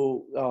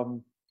 So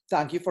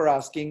thank you for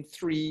asking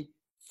 3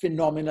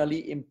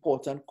 phenomenally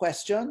important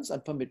questions,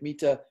 and permit me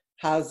to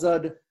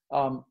hazard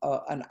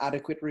an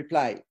adequate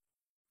reply.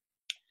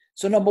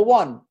 So number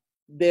 1,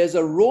 there's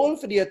a role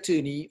for the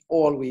attorney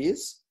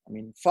always. I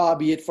mean, far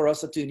be it for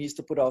us attorneys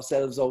to put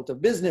ourselves out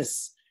of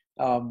business.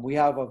 We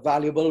have a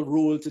valuable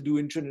role to do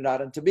in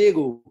Trinidad and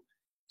Tobago.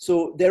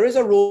 So there is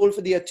a role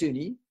for the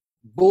attorney,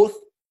 both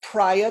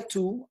prior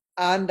to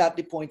and at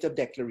the point of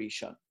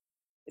declaration.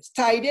 It's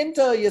tied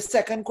into your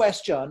second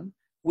question,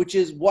 which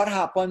is what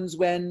happens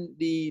when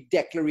the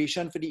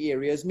declaration for the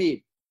area is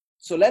made.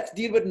 So let's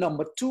deal with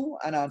number 2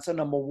 and answer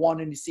number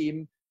 1 in the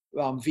same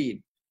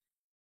vein.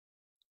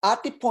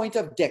 At the point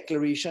of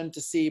declaration to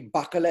say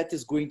Bacalet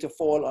is going to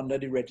fall under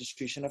the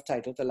Registration of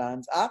Title to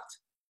Lands Act,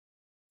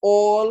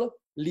 all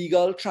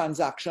legal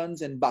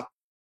transactions in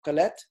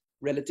Bacalet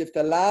relative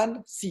to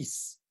land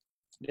cease.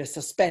 They're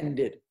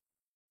suspended.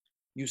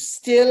 You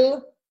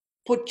still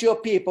put your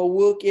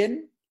paperwork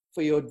in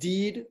for your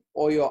deed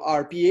or your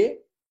RPA,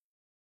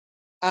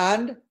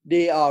 and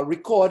they are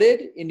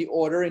recorded in the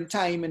order and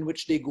time in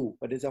which they go,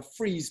 but there's a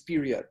freeze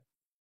period.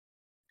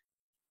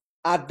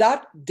 At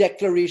that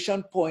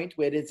declaration point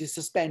where there's a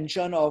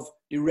suspension of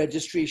the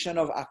registration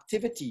of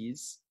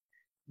activities,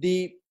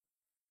 the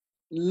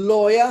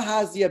lawyer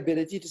has the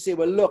ability to say,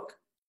 well, look,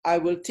 I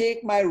will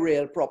take my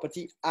Real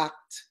Property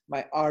Act,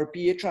 my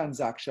RPA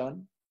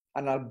transaction,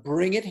 and I'll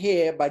bring it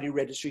here by the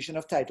Registration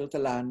of Title to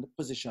Land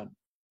position.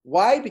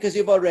 Why? Because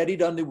you've already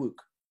done the work.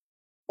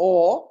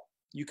 Or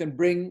you can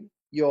bring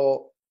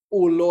your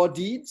old law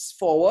deeds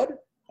forward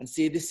and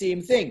say the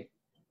same thing.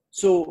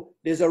 So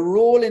there's a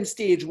role in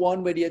stage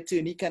 1 where the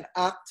attorney can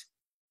act,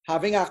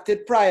 having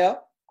acted prior.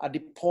 At the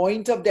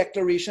point of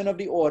declaration of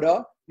the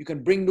order, you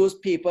can bring those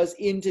papers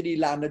into the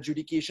land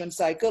adjudication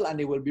cycle and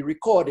they will be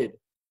recorded.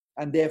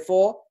 And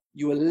therefore,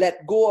 you will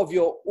let go of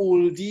your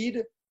old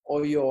deed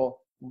or your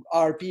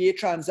RPA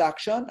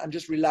transaction and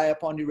just rely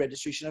upon the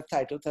Registration of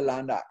Title to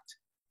Land Act.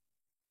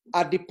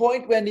 At the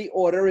point when the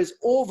order is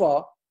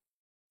over,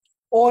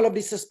 all of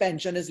the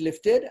suspension is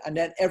lifted, and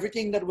then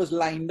everything that was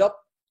lined up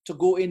to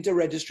go into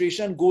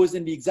registration goes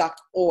in the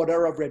exact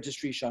order of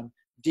registration,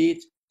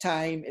 date,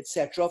 time,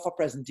 etc. for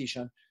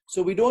presentation.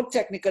 So we don't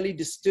technically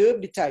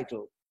disturb the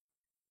title.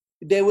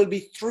 There will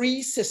be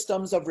 3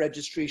 systems of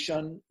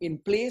registration in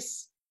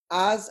place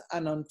as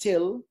and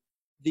until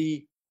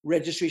the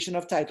Registration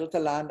of Title to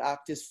Land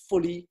Act is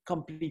fully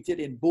completed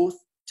in both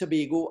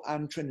Tobago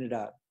and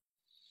Trinidad.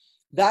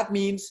 That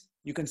means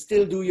you can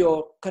still do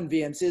your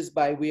conveyances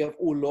by way of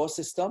old law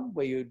system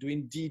where you're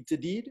doing deed to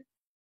deed.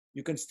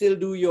 You can still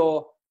do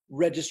your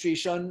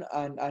registration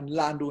and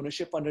land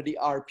ownership under the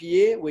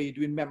RPA where you're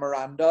doing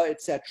memoranda,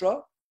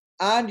 etc.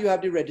 And you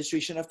have the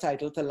Registration of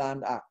Title to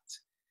Land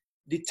Act.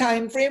 The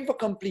time frame for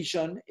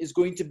completion is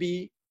going to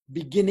be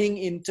beginning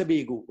in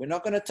Tobago. We're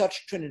not going to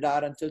touch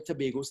Trinidad until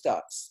Tobago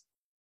starts.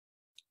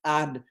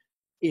 And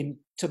in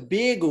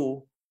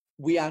Tobago,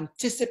 we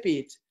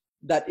anticipate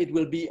that it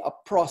will be a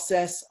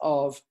process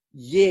of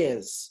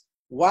years.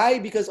 Why?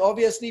 Because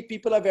obviously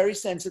people are very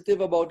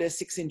sensitive about their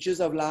 6 inches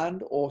of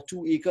land or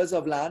 2 acres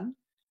of land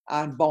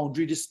and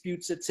boundary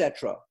disputes,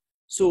 etc.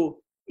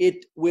 So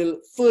it will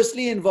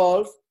firstly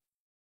involve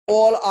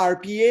all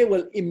RPA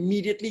will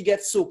immediately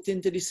get soaked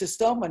into the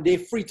system and they're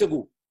free to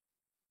go.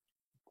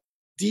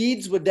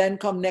 Deeds would then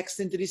come next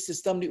into the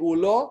system, the old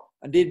law,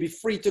 and they'd be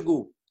free to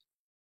go.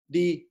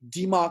 The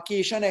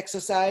demarcation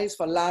exercise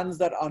for lands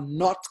that are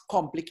not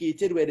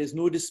complicated, where there's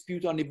no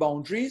dispute on the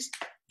boundaries,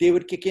 they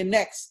would kick in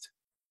next.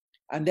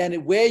 And then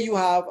where you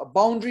have a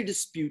boundary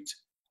dispute,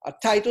 a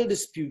title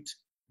dispute,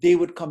 they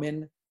would come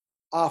in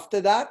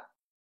after that.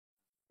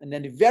 And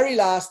then the very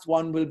last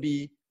one will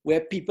be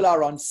where people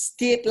are on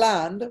state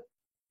land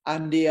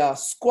and they are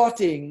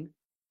squatting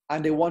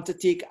and they want to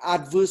take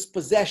adverse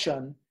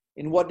possession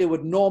in what they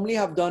would normally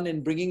have done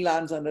in bringing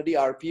lands under the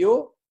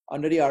RPO,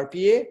 under the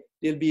RPA,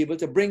 they'll be able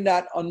to bring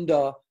that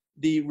under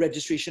the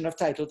Registration of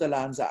Title to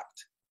Lands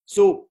Act.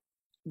 So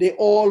they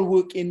all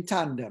work in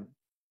tandem.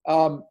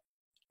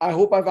 I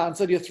hope I've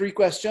answered your 3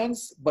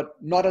 questions, but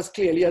not as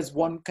clearly as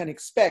one can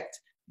expect.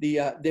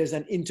 There's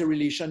an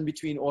interrelation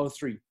between all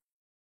 3.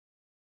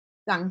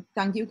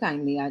 Thank you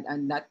kindly,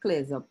 and that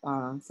clears up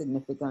a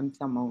significant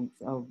amount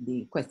of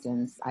the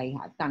questions I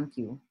had. Thank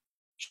you.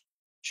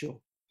 Sure.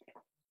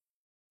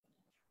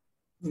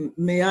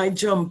 May I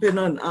jump in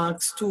and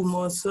ask 2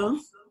 more, sir?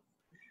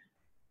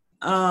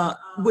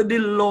 Would the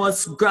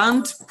lost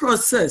grant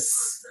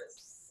process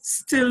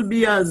still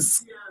be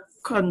as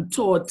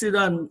contorted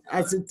and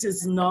as it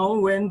is now,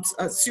 when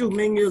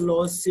assuming you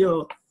lost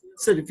your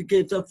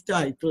certificate of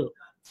title?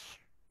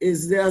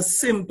 Is there a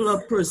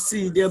simpler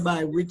procedure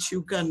by which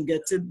you can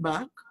get it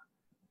back?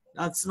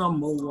 That's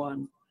number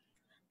 1.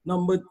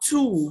 Number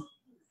 2,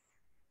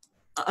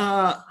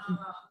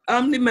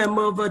 I'm the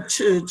member of a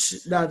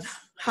church that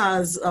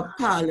has a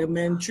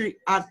parliamentary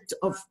act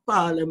of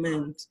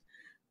parliament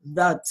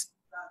that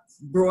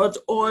brought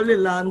all the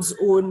lands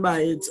owned by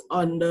it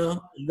under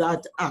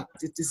that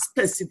act. It is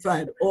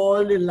specified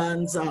all the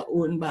lands are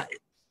owned by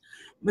it.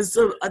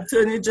 Mr.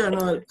 Attorney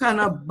General, can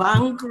a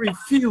bank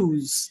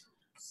refuse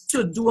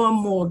to do a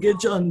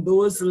mortgage on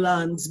those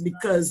lands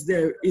because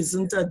there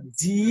isn't a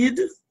deed?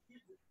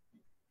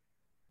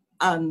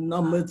 And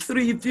number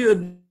 3, if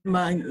you'd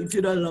mind, if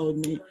you'd allow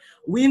me,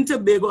 we in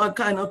Tobago are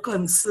kind of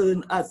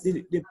concerned at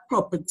the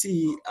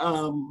property,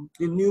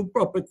 the new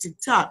property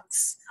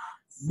tax,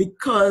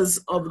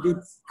 because of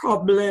the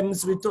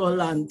problems with our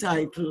land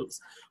titles.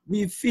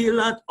 We feel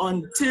that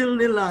until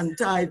the land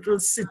title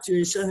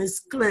situation is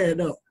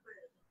cleared up,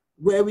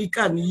 where we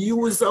can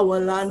use our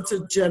land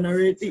to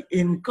generate the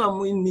income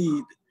we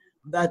need,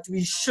 that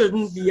we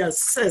shouldn't be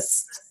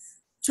assessed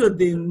to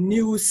the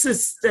new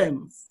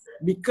system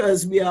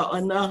because we are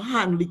on a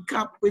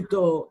handicap with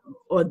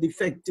our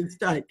defective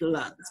title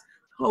lands.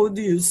 How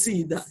do you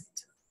see that?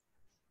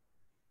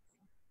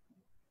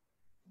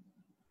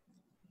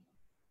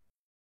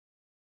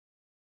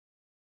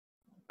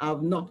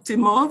 I've knocked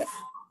him off.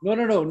 No.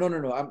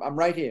 I'm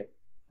right here.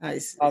 I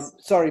see.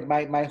 Sorry,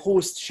 my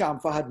host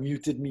Shamfa had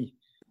muted me.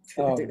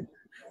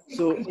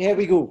 So here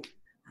we go.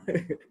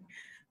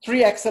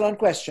 3 excellent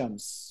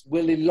questions.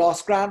 Will the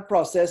lost grant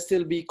process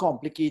still be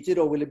complicated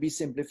or will it be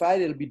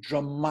simplified? It'll be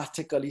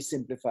dramatically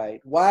simplified.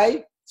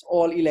 Why? It's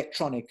all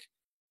electronic.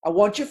 I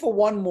want you for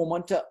one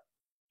moment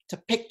to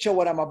picture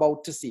what I'm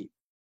about to say.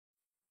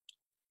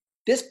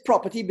 This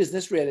property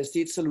business real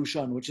estate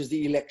solution, which is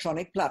the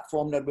electronic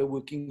platform that we're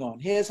working on,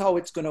 here's how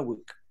it's going to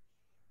work.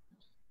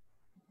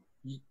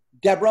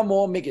 Deborah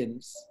Moore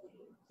Miggins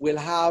will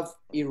have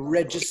a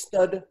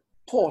registered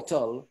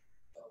portal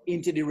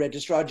into the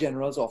Registrar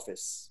General's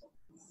office.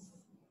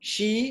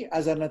 She,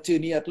 as an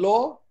attorney at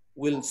law,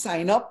 will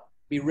sign up,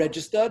 be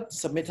registered,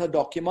 submit her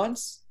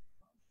documents.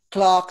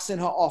 Clerks in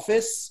her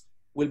office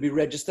will be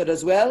registered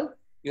as well.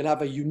 You'll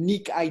have a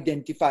unique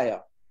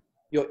identifier.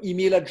 Your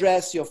email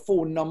address, your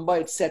phone number,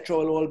 etc.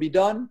 will all be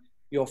done.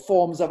 Your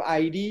forms of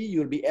ID,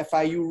 you'll be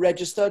FIU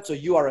registered, so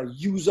you are a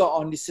user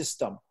on the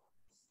system.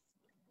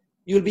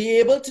 You'll be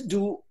able to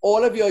do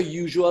all of your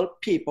usual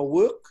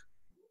paperwork,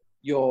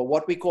 your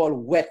what we call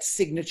wet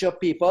signature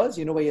papers,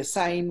 you know, where you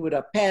sign with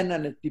a pen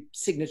and the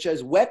signature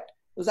is wet.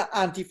 Those are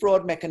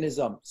anti-fraud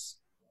mechanisms.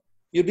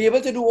 You'll be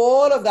able to do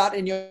all of that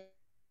in your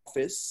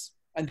office,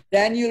 and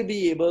then you'll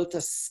be able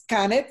to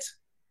scan it,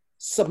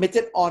 submit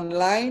it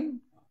online,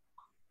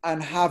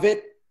 and have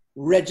it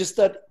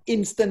registered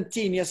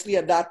instantaneously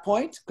at that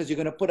point, because you're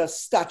going to put a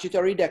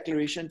statutory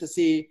declaration to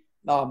say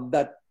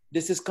that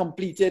this is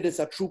completed, it's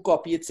a true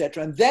copy,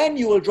 etc. And then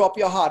you will drop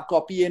your hard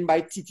copy in by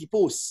TT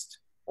Post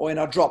or in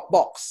a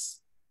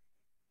Dropbox.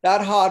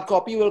 That hard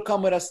copy will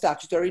come with a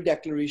statutory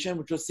declaration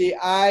which will say,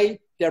 I,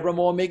 Deborah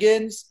Moore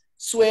Miggins,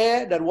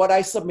 swear that what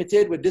I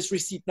submitted with this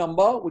receipt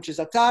number, which is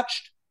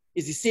attached,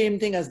 is the same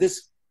thing as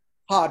this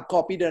hard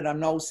copy that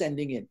I'm now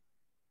sending in.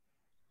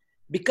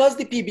 Because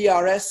the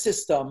PBRS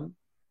system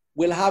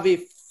will have a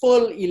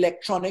full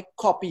electronic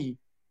copy,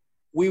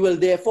 we will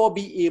therefore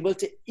be able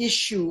to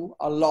issue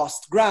a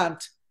lost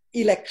grant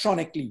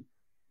electronically.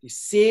 The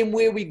same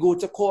way we go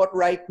to court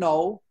right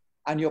now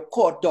and your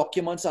court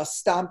documents are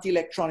stamped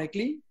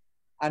electronically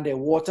and they're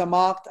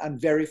watermarked and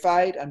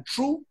verified and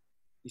true,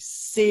 the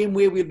same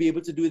way we'll be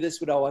able to do this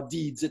with our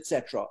deeds,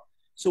 etc.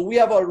 So we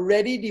have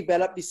already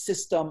developed the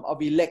system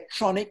of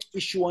electronic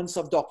issuance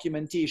of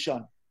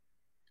documentation.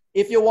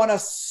 If you want a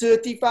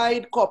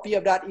certified copy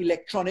of that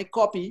electronic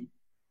copy,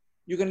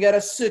 you can get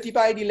a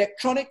certified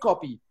electronic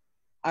copy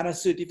and a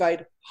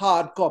certified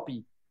hard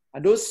copy.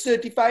 And those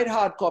certified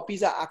hard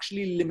copies are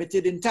actually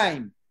limited in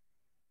time.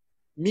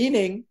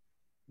 Meaning,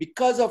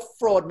 because of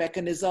fraud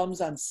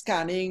mechanisms and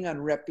scanning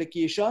and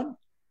replication,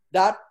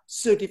 that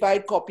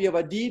certified copy of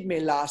a deed may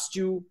last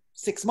you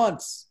 6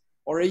 months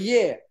or a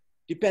year,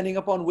 depending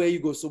upon where you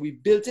go. So we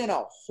built in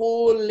a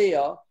whole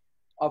layer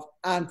of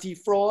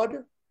anti-fraud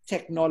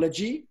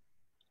technology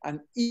and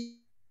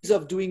ease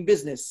of doing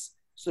business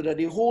so that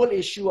the whole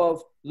issue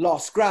of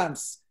lost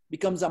grants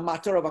becomes a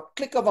matter of a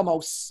click of a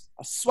mouse,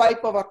 a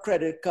swipe of a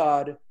credit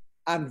card,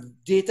 and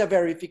data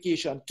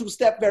verification,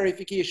 two-step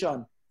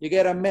verification. You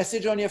get a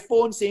message on your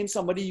phone saying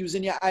somebody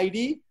using your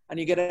ID, and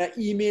you get an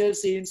email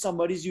saying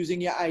somebody's using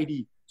your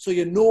ID. So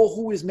you know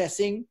who is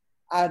messing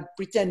and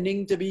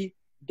pretending to be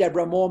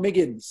Deborah Moore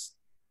Miggins.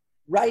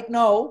 Right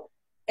now,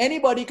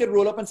 anybody could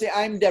roll up and say,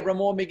 I'm Deborah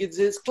Moore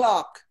Miggins'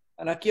 clerk,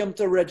 and I came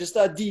to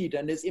register a deed,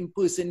 and there's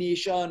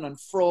impersonation and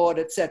fraud,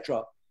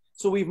 etc.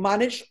 So we've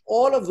managed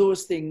all of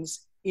those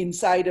things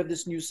inside of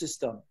this new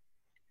system.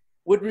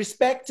 With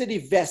respect to the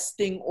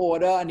vesting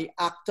order and the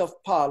Act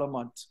of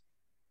Parliament,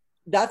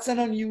 that's an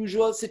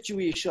unusual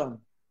situation.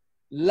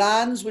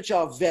 Lands which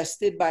are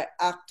vested by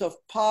Act of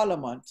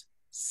Parliament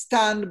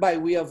stand by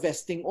way of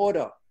vesting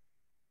order.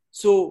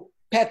 So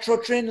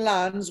Petrotrin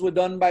lands were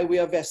done by way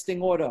of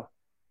vesting order.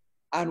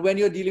 And when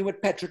you're dealing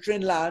with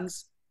Petrotrin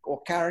lands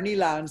or Caroni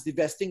lands, the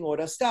vesting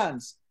order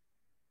stands.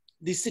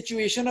 The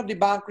situation of the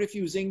bank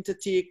refusing to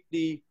take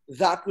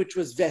that which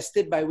was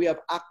vested by way of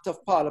Act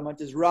of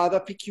Parliament is rather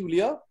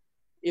peculiar.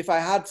 If I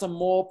had some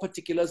more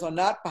particulars on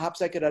that,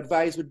 perhaps I could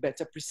advise with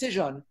better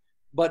precision.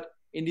 But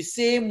in the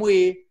same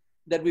way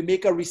that we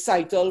make a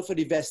recital for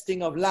the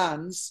vesting of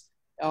lands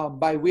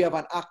by way of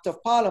an Act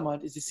of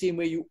Parliament, is the same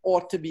way you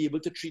ought to be able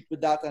to treat with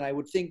that. And I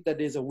would think that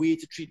there's a way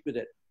to treat with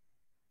it.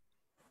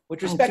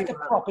 With respect to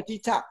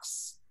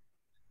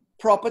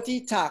property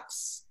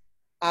tax,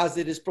 as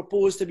it is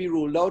proposed to be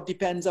rolled out,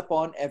 depends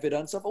upon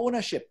evidence of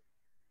ownership.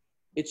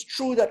 It's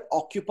true that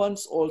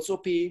occupants also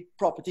pay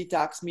property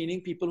tax,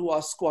 meaning people who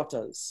are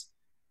squatters.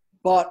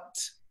 But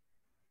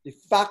the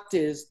fact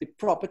is, the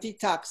property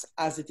tax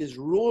as it is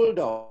rolled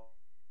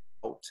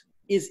out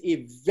is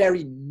a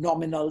very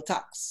nominal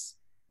tax.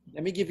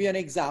 Let me give you an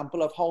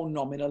example of how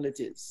nominal it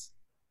is.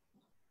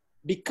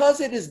 Because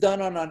it is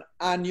done on an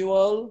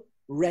annual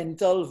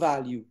rental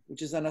value,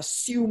 which is an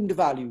assumed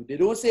value. They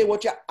don't say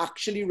what you're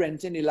actually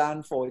renting the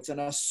land for. It's an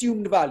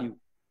assumed value.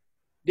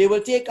 They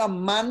will take a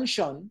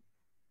mansion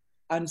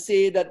and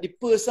say that the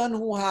person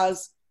who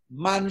has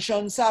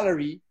mansion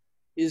salary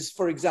is,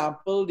 for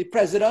example, the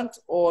president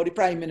or the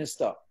prime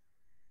minister,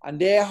 and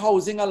their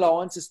housing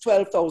allowance is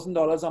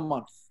 $12,000 a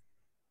month.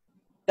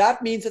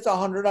 That means it's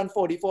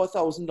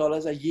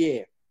 $144,000 a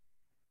year.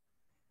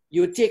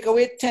 You would take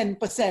away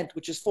 10%,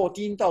 which is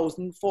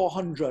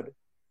 $14,400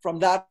 from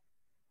that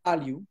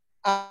value,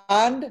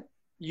 and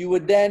you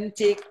would then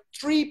take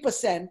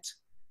 3%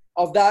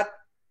 of that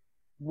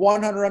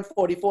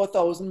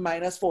 144,000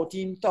 minus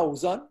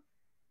 14,000,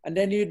 and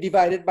then you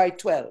divide it by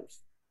 12.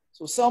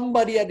 So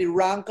somebody at the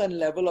rank and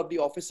level of the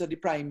office of the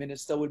prime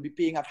minister will be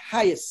paying at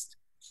highest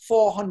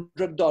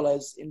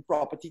 $400 in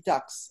property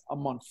tax a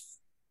month.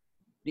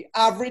 The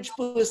average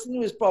person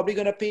who is probably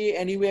going to pay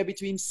anywhere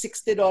between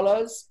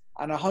 $60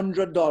 and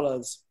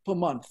 $100 per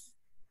month.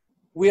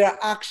 We are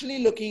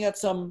actually looking at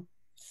some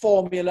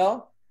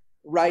formulae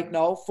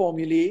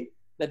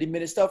that the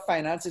Minister of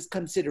Finance is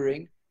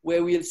considering,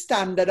 where we'll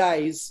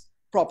standardize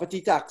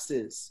property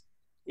taxes.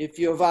 If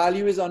your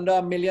value is under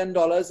 $1 million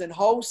in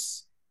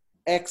house,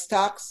 X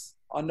tax,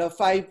 under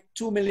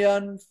 2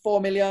 million,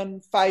 4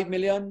 million, 5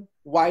 million,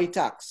 Y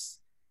tax,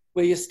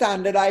 where you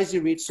standardize the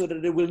rate so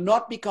that it will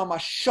not become a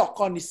shock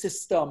on the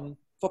system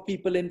for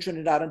people in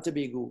Trinidad and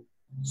Tobago.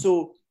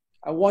 So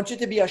I want you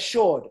to be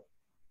assured,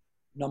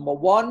 number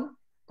one,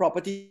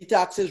 property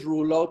taxes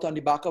roll out on the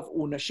back of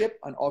ownership,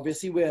 and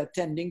obviously we're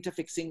attending to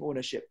fixing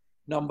ownership.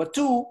 Number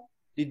two,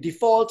 the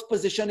default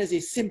position is a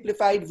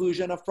simplified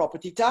version of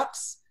property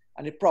tax,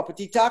 and the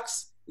property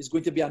tax is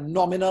going to be a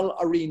nominal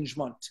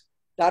arrangement.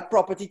 That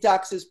property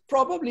tax is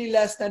probably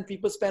less than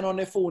people spend on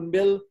their phone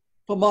bill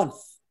per month.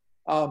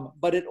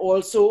 But it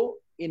also,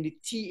 in the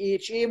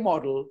THA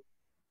model,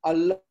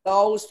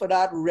 allows for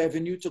that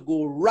revenue to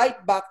go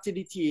right back to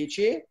the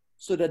THA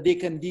so that they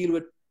can deal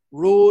with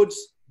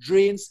roads,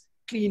 drains,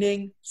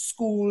 cleaning,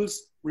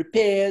 schools,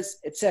 repairs,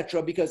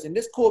 etc. Because in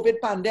this COVID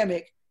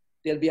pandemic,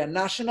 there'll be a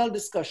national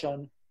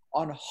discussion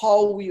on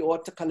how we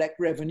ought to collect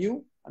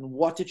revenue and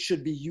what it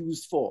should be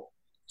used for.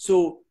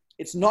 So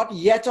it's not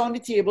yet on the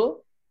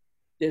table.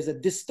 There's a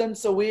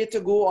distance away to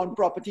go on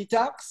property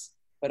tax,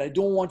 but I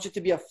don't want you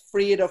to be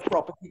afraid of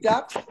property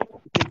tax.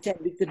 It's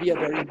intended to be a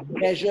very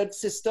measured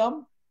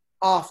system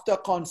after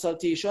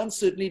consultation.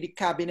 Certainly the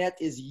cabinet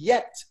is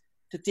yet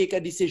to take a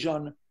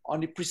decision on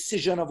the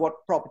precision of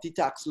what property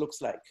tax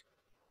looks like.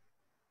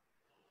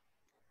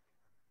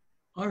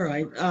 All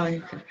right,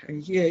 I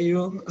hear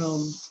you.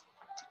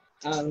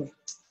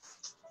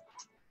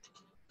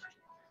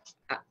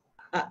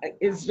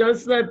 It's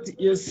just that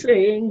you're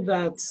saying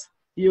that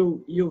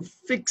you're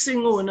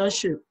fixing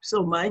ownership.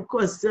 So my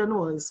question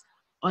was,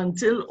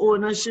 until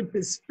ownership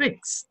is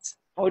fixed.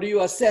 How do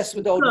you assess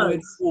without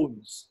knowing who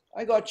owns?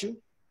 I got you.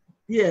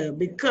 Yeah,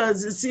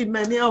 because you see,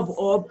 many of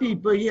our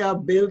people here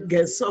built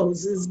guest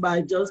houses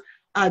by just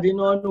adding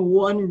on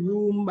one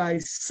room by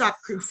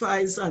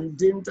sacrifice and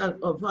dint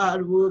of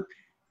hard work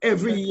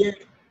every year.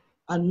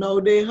 And now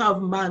they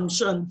have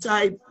mansion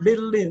type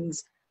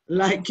buildings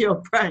like your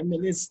prime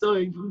minister,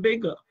 even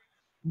bigger.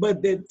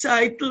 But the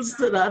titles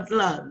to that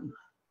land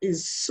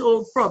is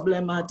so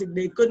problematic.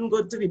 They couldn't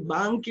go to the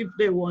bank if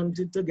they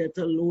wanted to get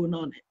a loan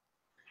on it.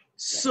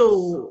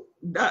 So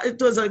that,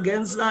 it was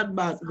against that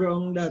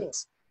background that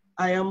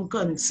I am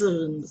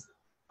concerned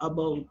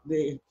about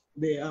the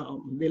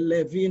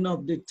levying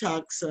of the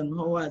tax and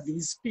how are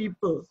these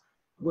people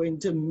going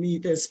to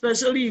meet,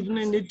 especially even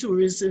in the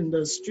tourist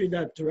industry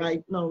that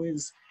right now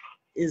is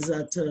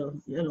at a,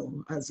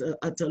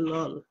 at a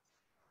lull.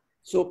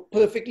 So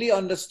perfectly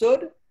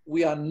understood.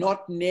 We are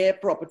not near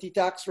property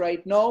tax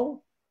right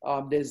now.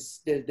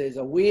 There's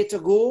a way to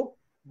go,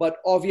 but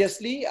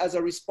obviously as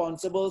a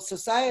responsible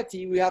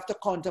society, we have to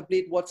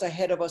contemplate what's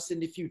ahead of us in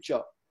the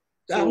future.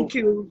 Thank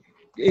you,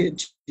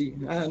 AG.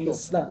 I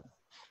understand.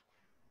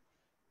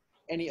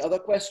 Any other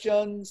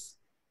questions?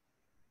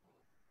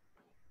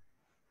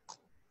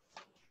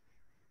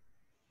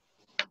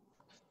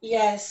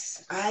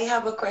 Yes, I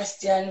have a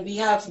question. We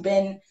have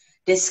been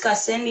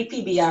discussing the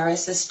PBRS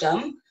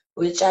system,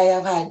 which I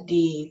have had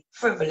the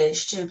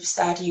privilege to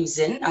start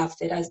using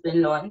after it has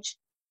been launched.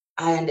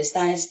 I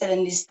understand it's still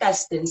in these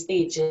testing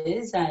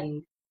stages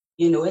and,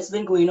 it's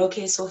been going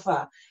okay so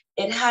far.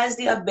 It has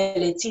the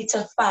ability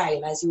to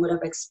file, as you would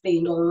have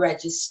explained, or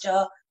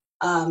register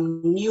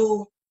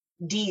new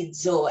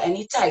deeds or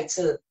any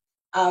title.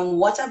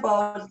 What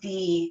about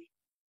the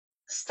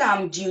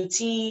stamp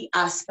duty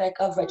aspect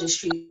of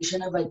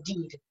registration of a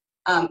deed?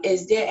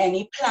 Is there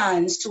any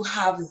plans to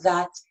have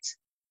that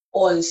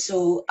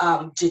also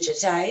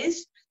digitized?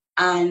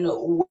 And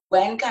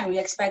when can we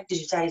expect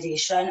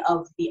digitization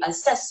of the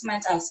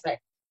assessment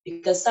aspect?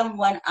 Because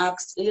someone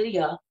asked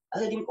earlier, I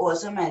heard him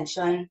also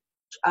mention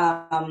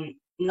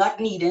not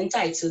needing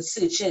title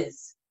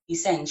searches,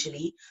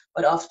 essentially,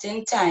 but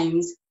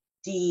oftentimes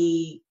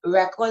the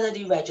record of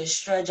the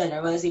Registrar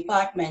General's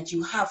Department,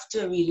 you have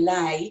to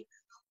rely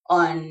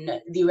on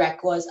the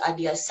records at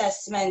the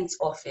assessment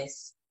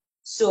office.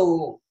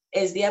 So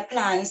is there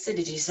plans to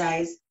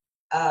digitize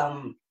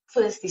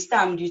first the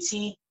stamp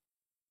duty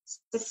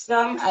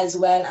system as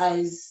well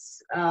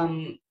as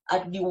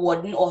at the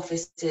warden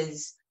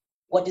offices?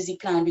 What is the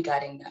plan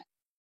regarding that?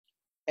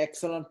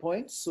 Excellent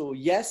point. So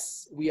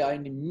yes, we are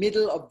in the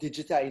middle of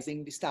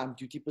digitizing the stamp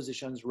duty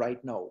positions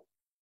right now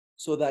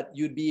so that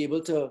you'd be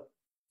able to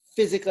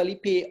physically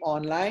pay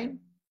online,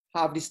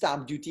 have the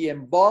stamp duty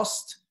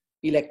embossed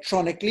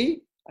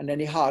electronically, and then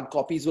the hard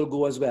copies will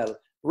go as well.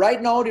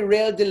 Right now, the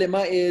real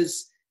dilemma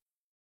is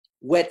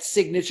wet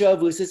signature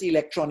versus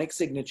electronic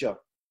signature,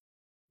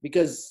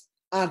 because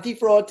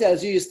anti-fraud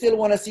tells you still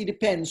want to see the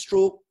pen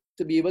stroke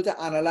to be able to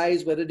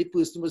analyze whether the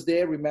person was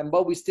there.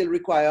 Remember, we still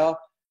require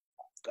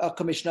a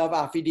commissioner of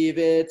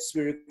affidavits,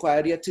 we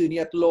require the attorney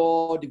at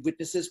law, the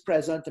witnesses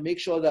present to make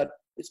sure that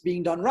it's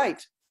being done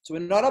right. So we're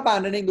not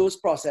abandoning those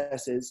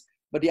processes,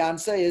 but the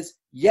answer is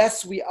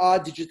yes, we are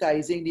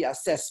digitizing the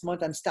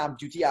assessment and stamp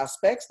duty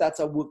aspects. That's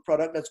a work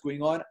product that's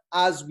going on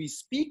as we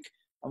speak,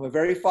 and we're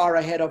very far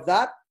ahead of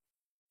that.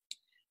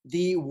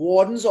 The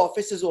warden's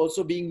office is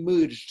also being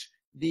merged.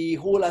 The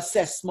whole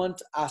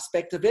assessment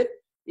aspect of it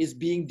is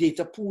being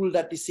data pooled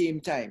at the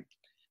same time.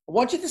 I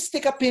want you to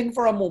stick a pin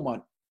for a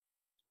moment.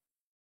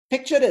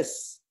 Picture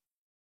this.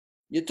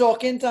 You're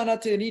talking to an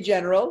attorney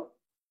general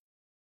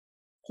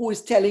who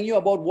is telling you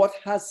about what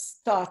has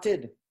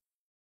started.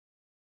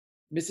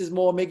 Mrs.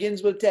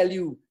 Moore-Miggins will tell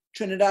you,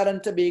 Trinidad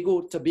and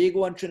Tobago,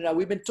 Tobago and Trinidad,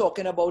 we've been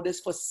talking about this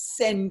for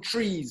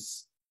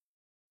centuries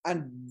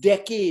and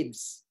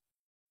decades.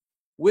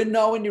 We're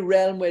now in the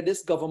realm where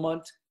this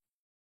government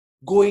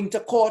going to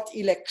court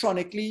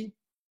electronically,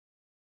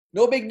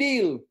 no big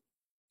deal.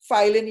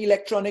 Filing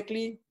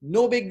electronically,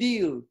 no big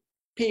deal.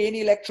 Paying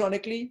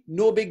electronically,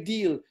 no big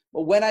deal.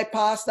 But when I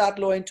passed that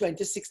law in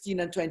 2016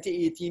 and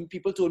 2018,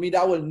 people told me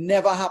that will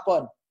never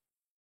happen.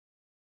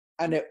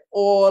 And they're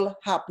all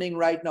happening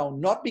right now,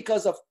 not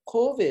because of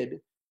COVID,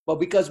 but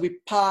because we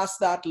passed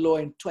that law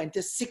in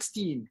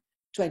 2016,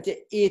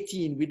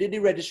 2018. We did the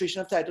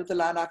Registration of Title to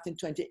Land Act in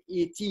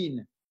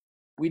 2018.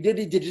 We did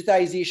the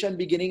digitization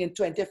beginning in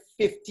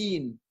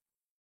 2015.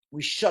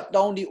 We shut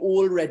down the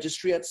old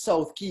registry at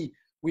South Key.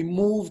 We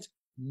moved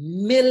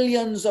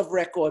millions of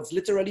records,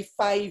 literally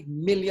 5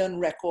 million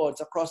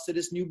records across to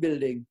this new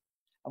building.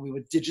 and we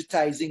were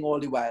digitizing all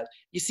the while.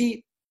 You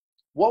see,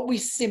 what we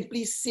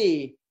simply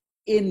say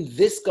in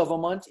this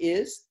government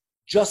is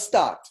just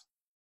start.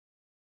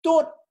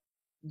 Don't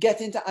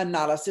get into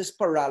analysis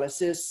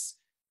paralysis,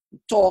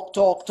 talk,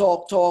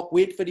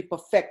 wait for the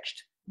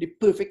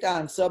perfect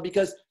answer,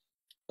 because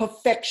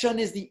perfection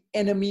is the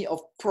enemy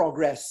of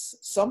progress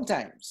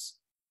sometimes.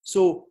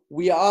 So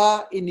we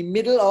are in the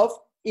middle of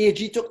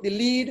AG took the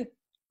lead,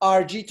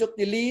 RG took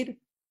the lead,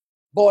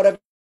 Board of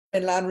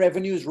Inland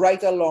Revenue is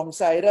right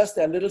alongside us.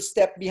 They're a little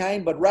step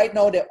behind, but right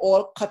now they're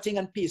all cutting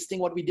and pasting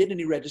what we did in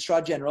the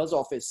Registrar General's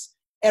office.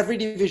 Every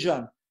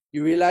division.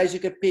 You realize you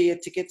could pay your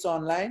tickets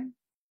online.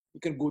 You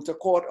can go to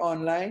court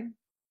online.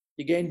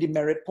 You gain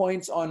demerit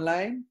points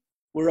online.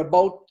 We're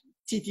about,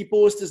 TT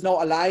Post is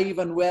now alive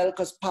and well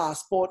because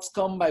passports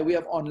come by way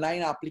of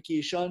online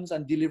applications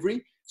and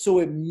delivery. So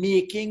we're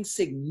making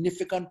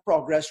significant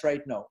progress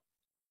right now.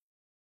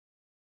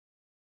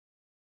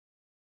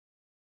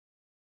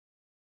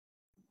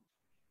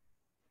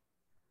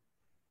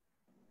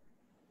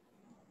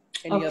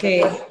 Any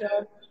Okay.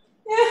 other questions?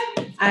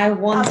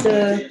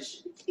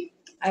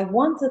 I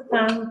want to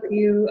thank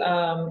you,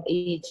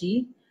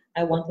 AG.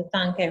 I want to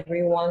thank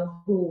everyone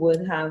who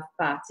would have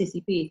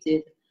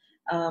participated.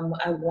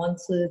 I want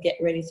to get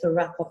ready to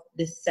wrap up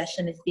this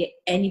session. Is there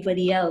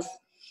anybody else?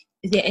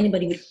 Is there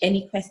anybody with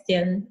any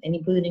question, any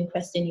burning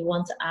question you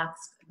want to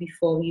ask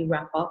before we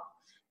wrap up?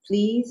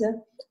 Please,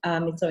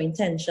 it's our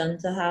intention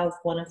to have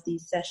one of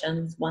these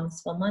sessions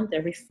once per month,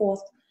 every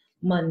fourth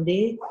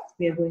Monday.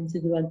 We are going to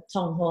do a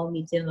town hall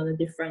meeting on a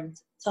different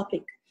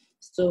topic.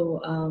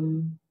 So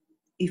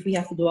if we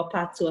have to do a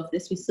part 2 of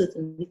this, we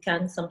certainly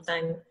can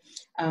sometime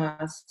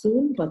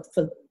soon. But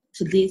for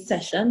today's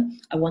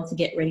session, I want to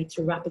get ready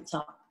to wrap it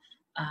up.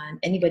 And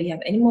anybody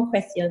have any more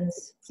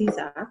questions, please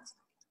ask.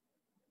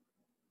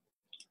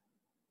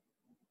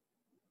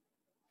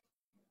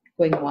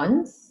 Going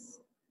once.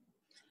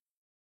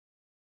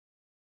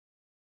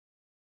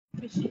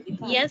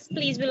 Yes,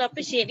 please, we'll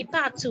appreciate the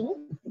part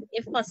 2,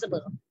 if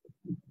possible.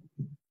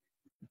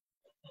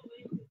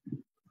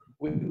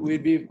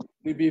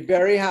 We'd be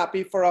very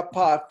happy for a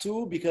part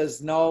 2,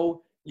 because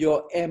now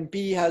your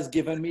MP has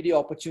given me the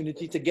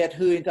opportunity to get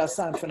her into a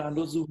San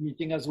Fernando Zoom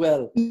meeting as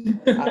well.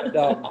 And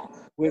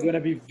we're going to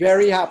be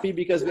very happy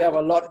because we have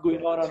a lot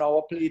going on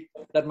our plate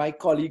that my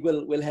colleague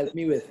will help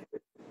me with.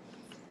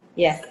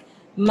 Yes,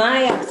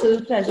 my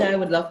absolute pleasure. I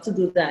would love to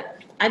do that.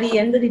 At the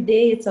end of the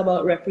day, it's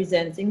about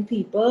representing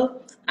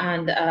people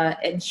and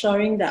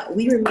ensuring that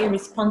we remain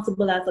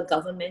responsible as a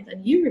government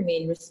and you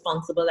remain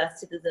responsible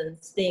as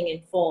citizens, staying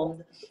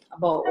informed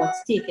about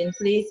what's taking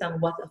place and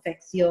what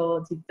affects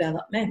your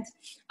development.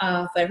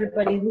 For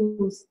everybody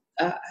who's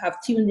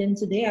have tuned in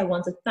today, I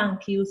want to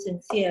thank you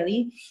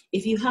sincerely.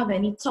 If you have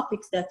any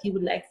topics that you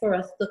would like for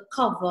us to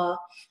cover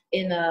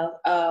in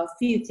a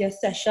future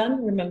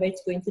session, remember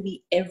it's going to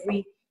be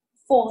every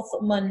fourth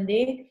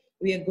Monday.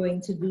 We are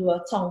going to do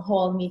a town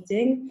hall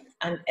meeting,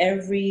 and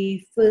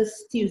every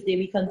first Tuesday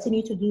we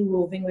continue to do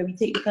roving, where we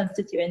take the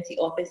constituency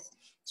office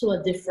to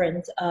a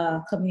different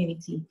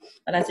community.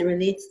 And as it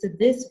relates to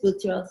this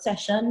virtual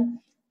session,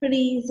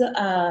 please,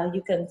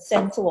 you can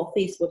send to our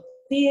Facebook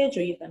page,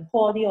 or you can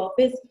call the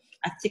office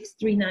at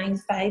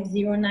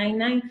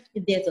 639-5099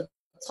 if there's a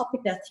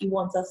topic that you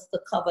want us to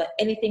cover,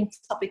 anything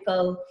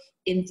topical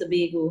in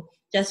Tobago.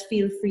 Just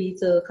feel free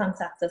to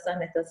contact us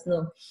and let us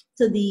know.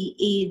 To the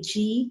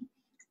AG,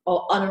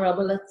 or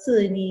Honourable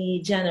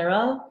Attorney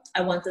General,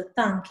 I want to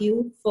thank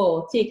you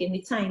for taking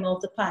the time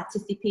out to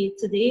participate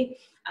today.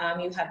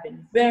 You have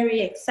been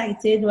very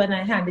excited when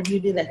I handed you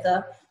the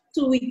letter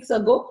 2 weeks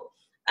ago,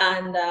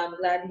 and I'm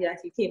glad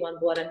that you came on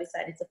board and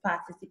decided to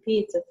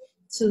participate.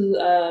 To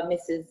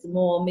Mrs.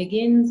 Moore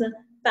Miggins,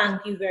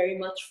 thank you very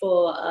much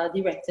for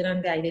directing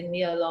and guiding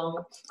me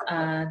along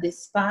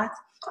this path.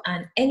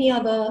 And any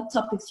other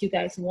topics you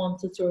guys want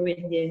to throw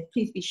in there,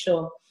 please be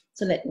sure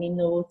to let me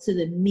know. To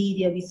the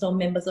media, we saw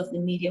members of the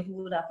media who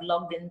would have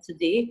logged in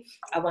today.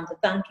 I want to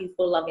thank you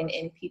for logging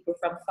in, people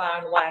from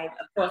far and wide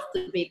across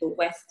Tobago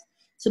West,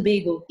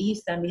 Tobago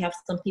East, and we have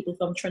some people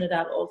from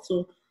Trinidad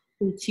also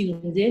who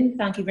tuned in.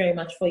 Thank you very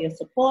much for your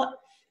support.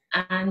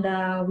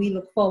 And we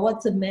look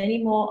forward to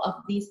many more of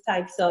these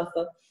types of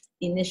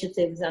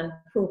initiatives and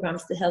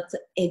programs to help to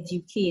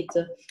educate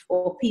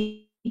our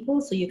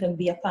people, so you can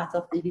be a part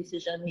of the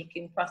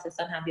decision-making process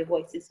and have your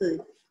voices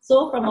heard.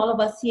 So from all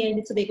of us here in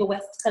the Tobago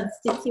West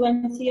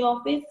constituency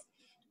office,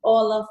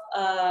 all of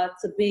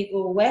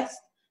Tobago West,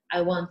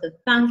 I want to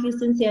thank you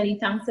sincerely.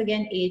 Thanks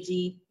again,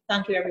 AG.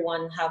 Thank you,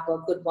 everyone. Have a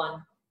good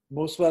one.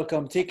 Most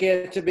welcome. Take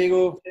care,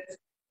 Tobago.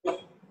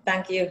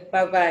 Thank you.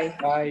 Bye-bye.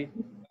 Bye.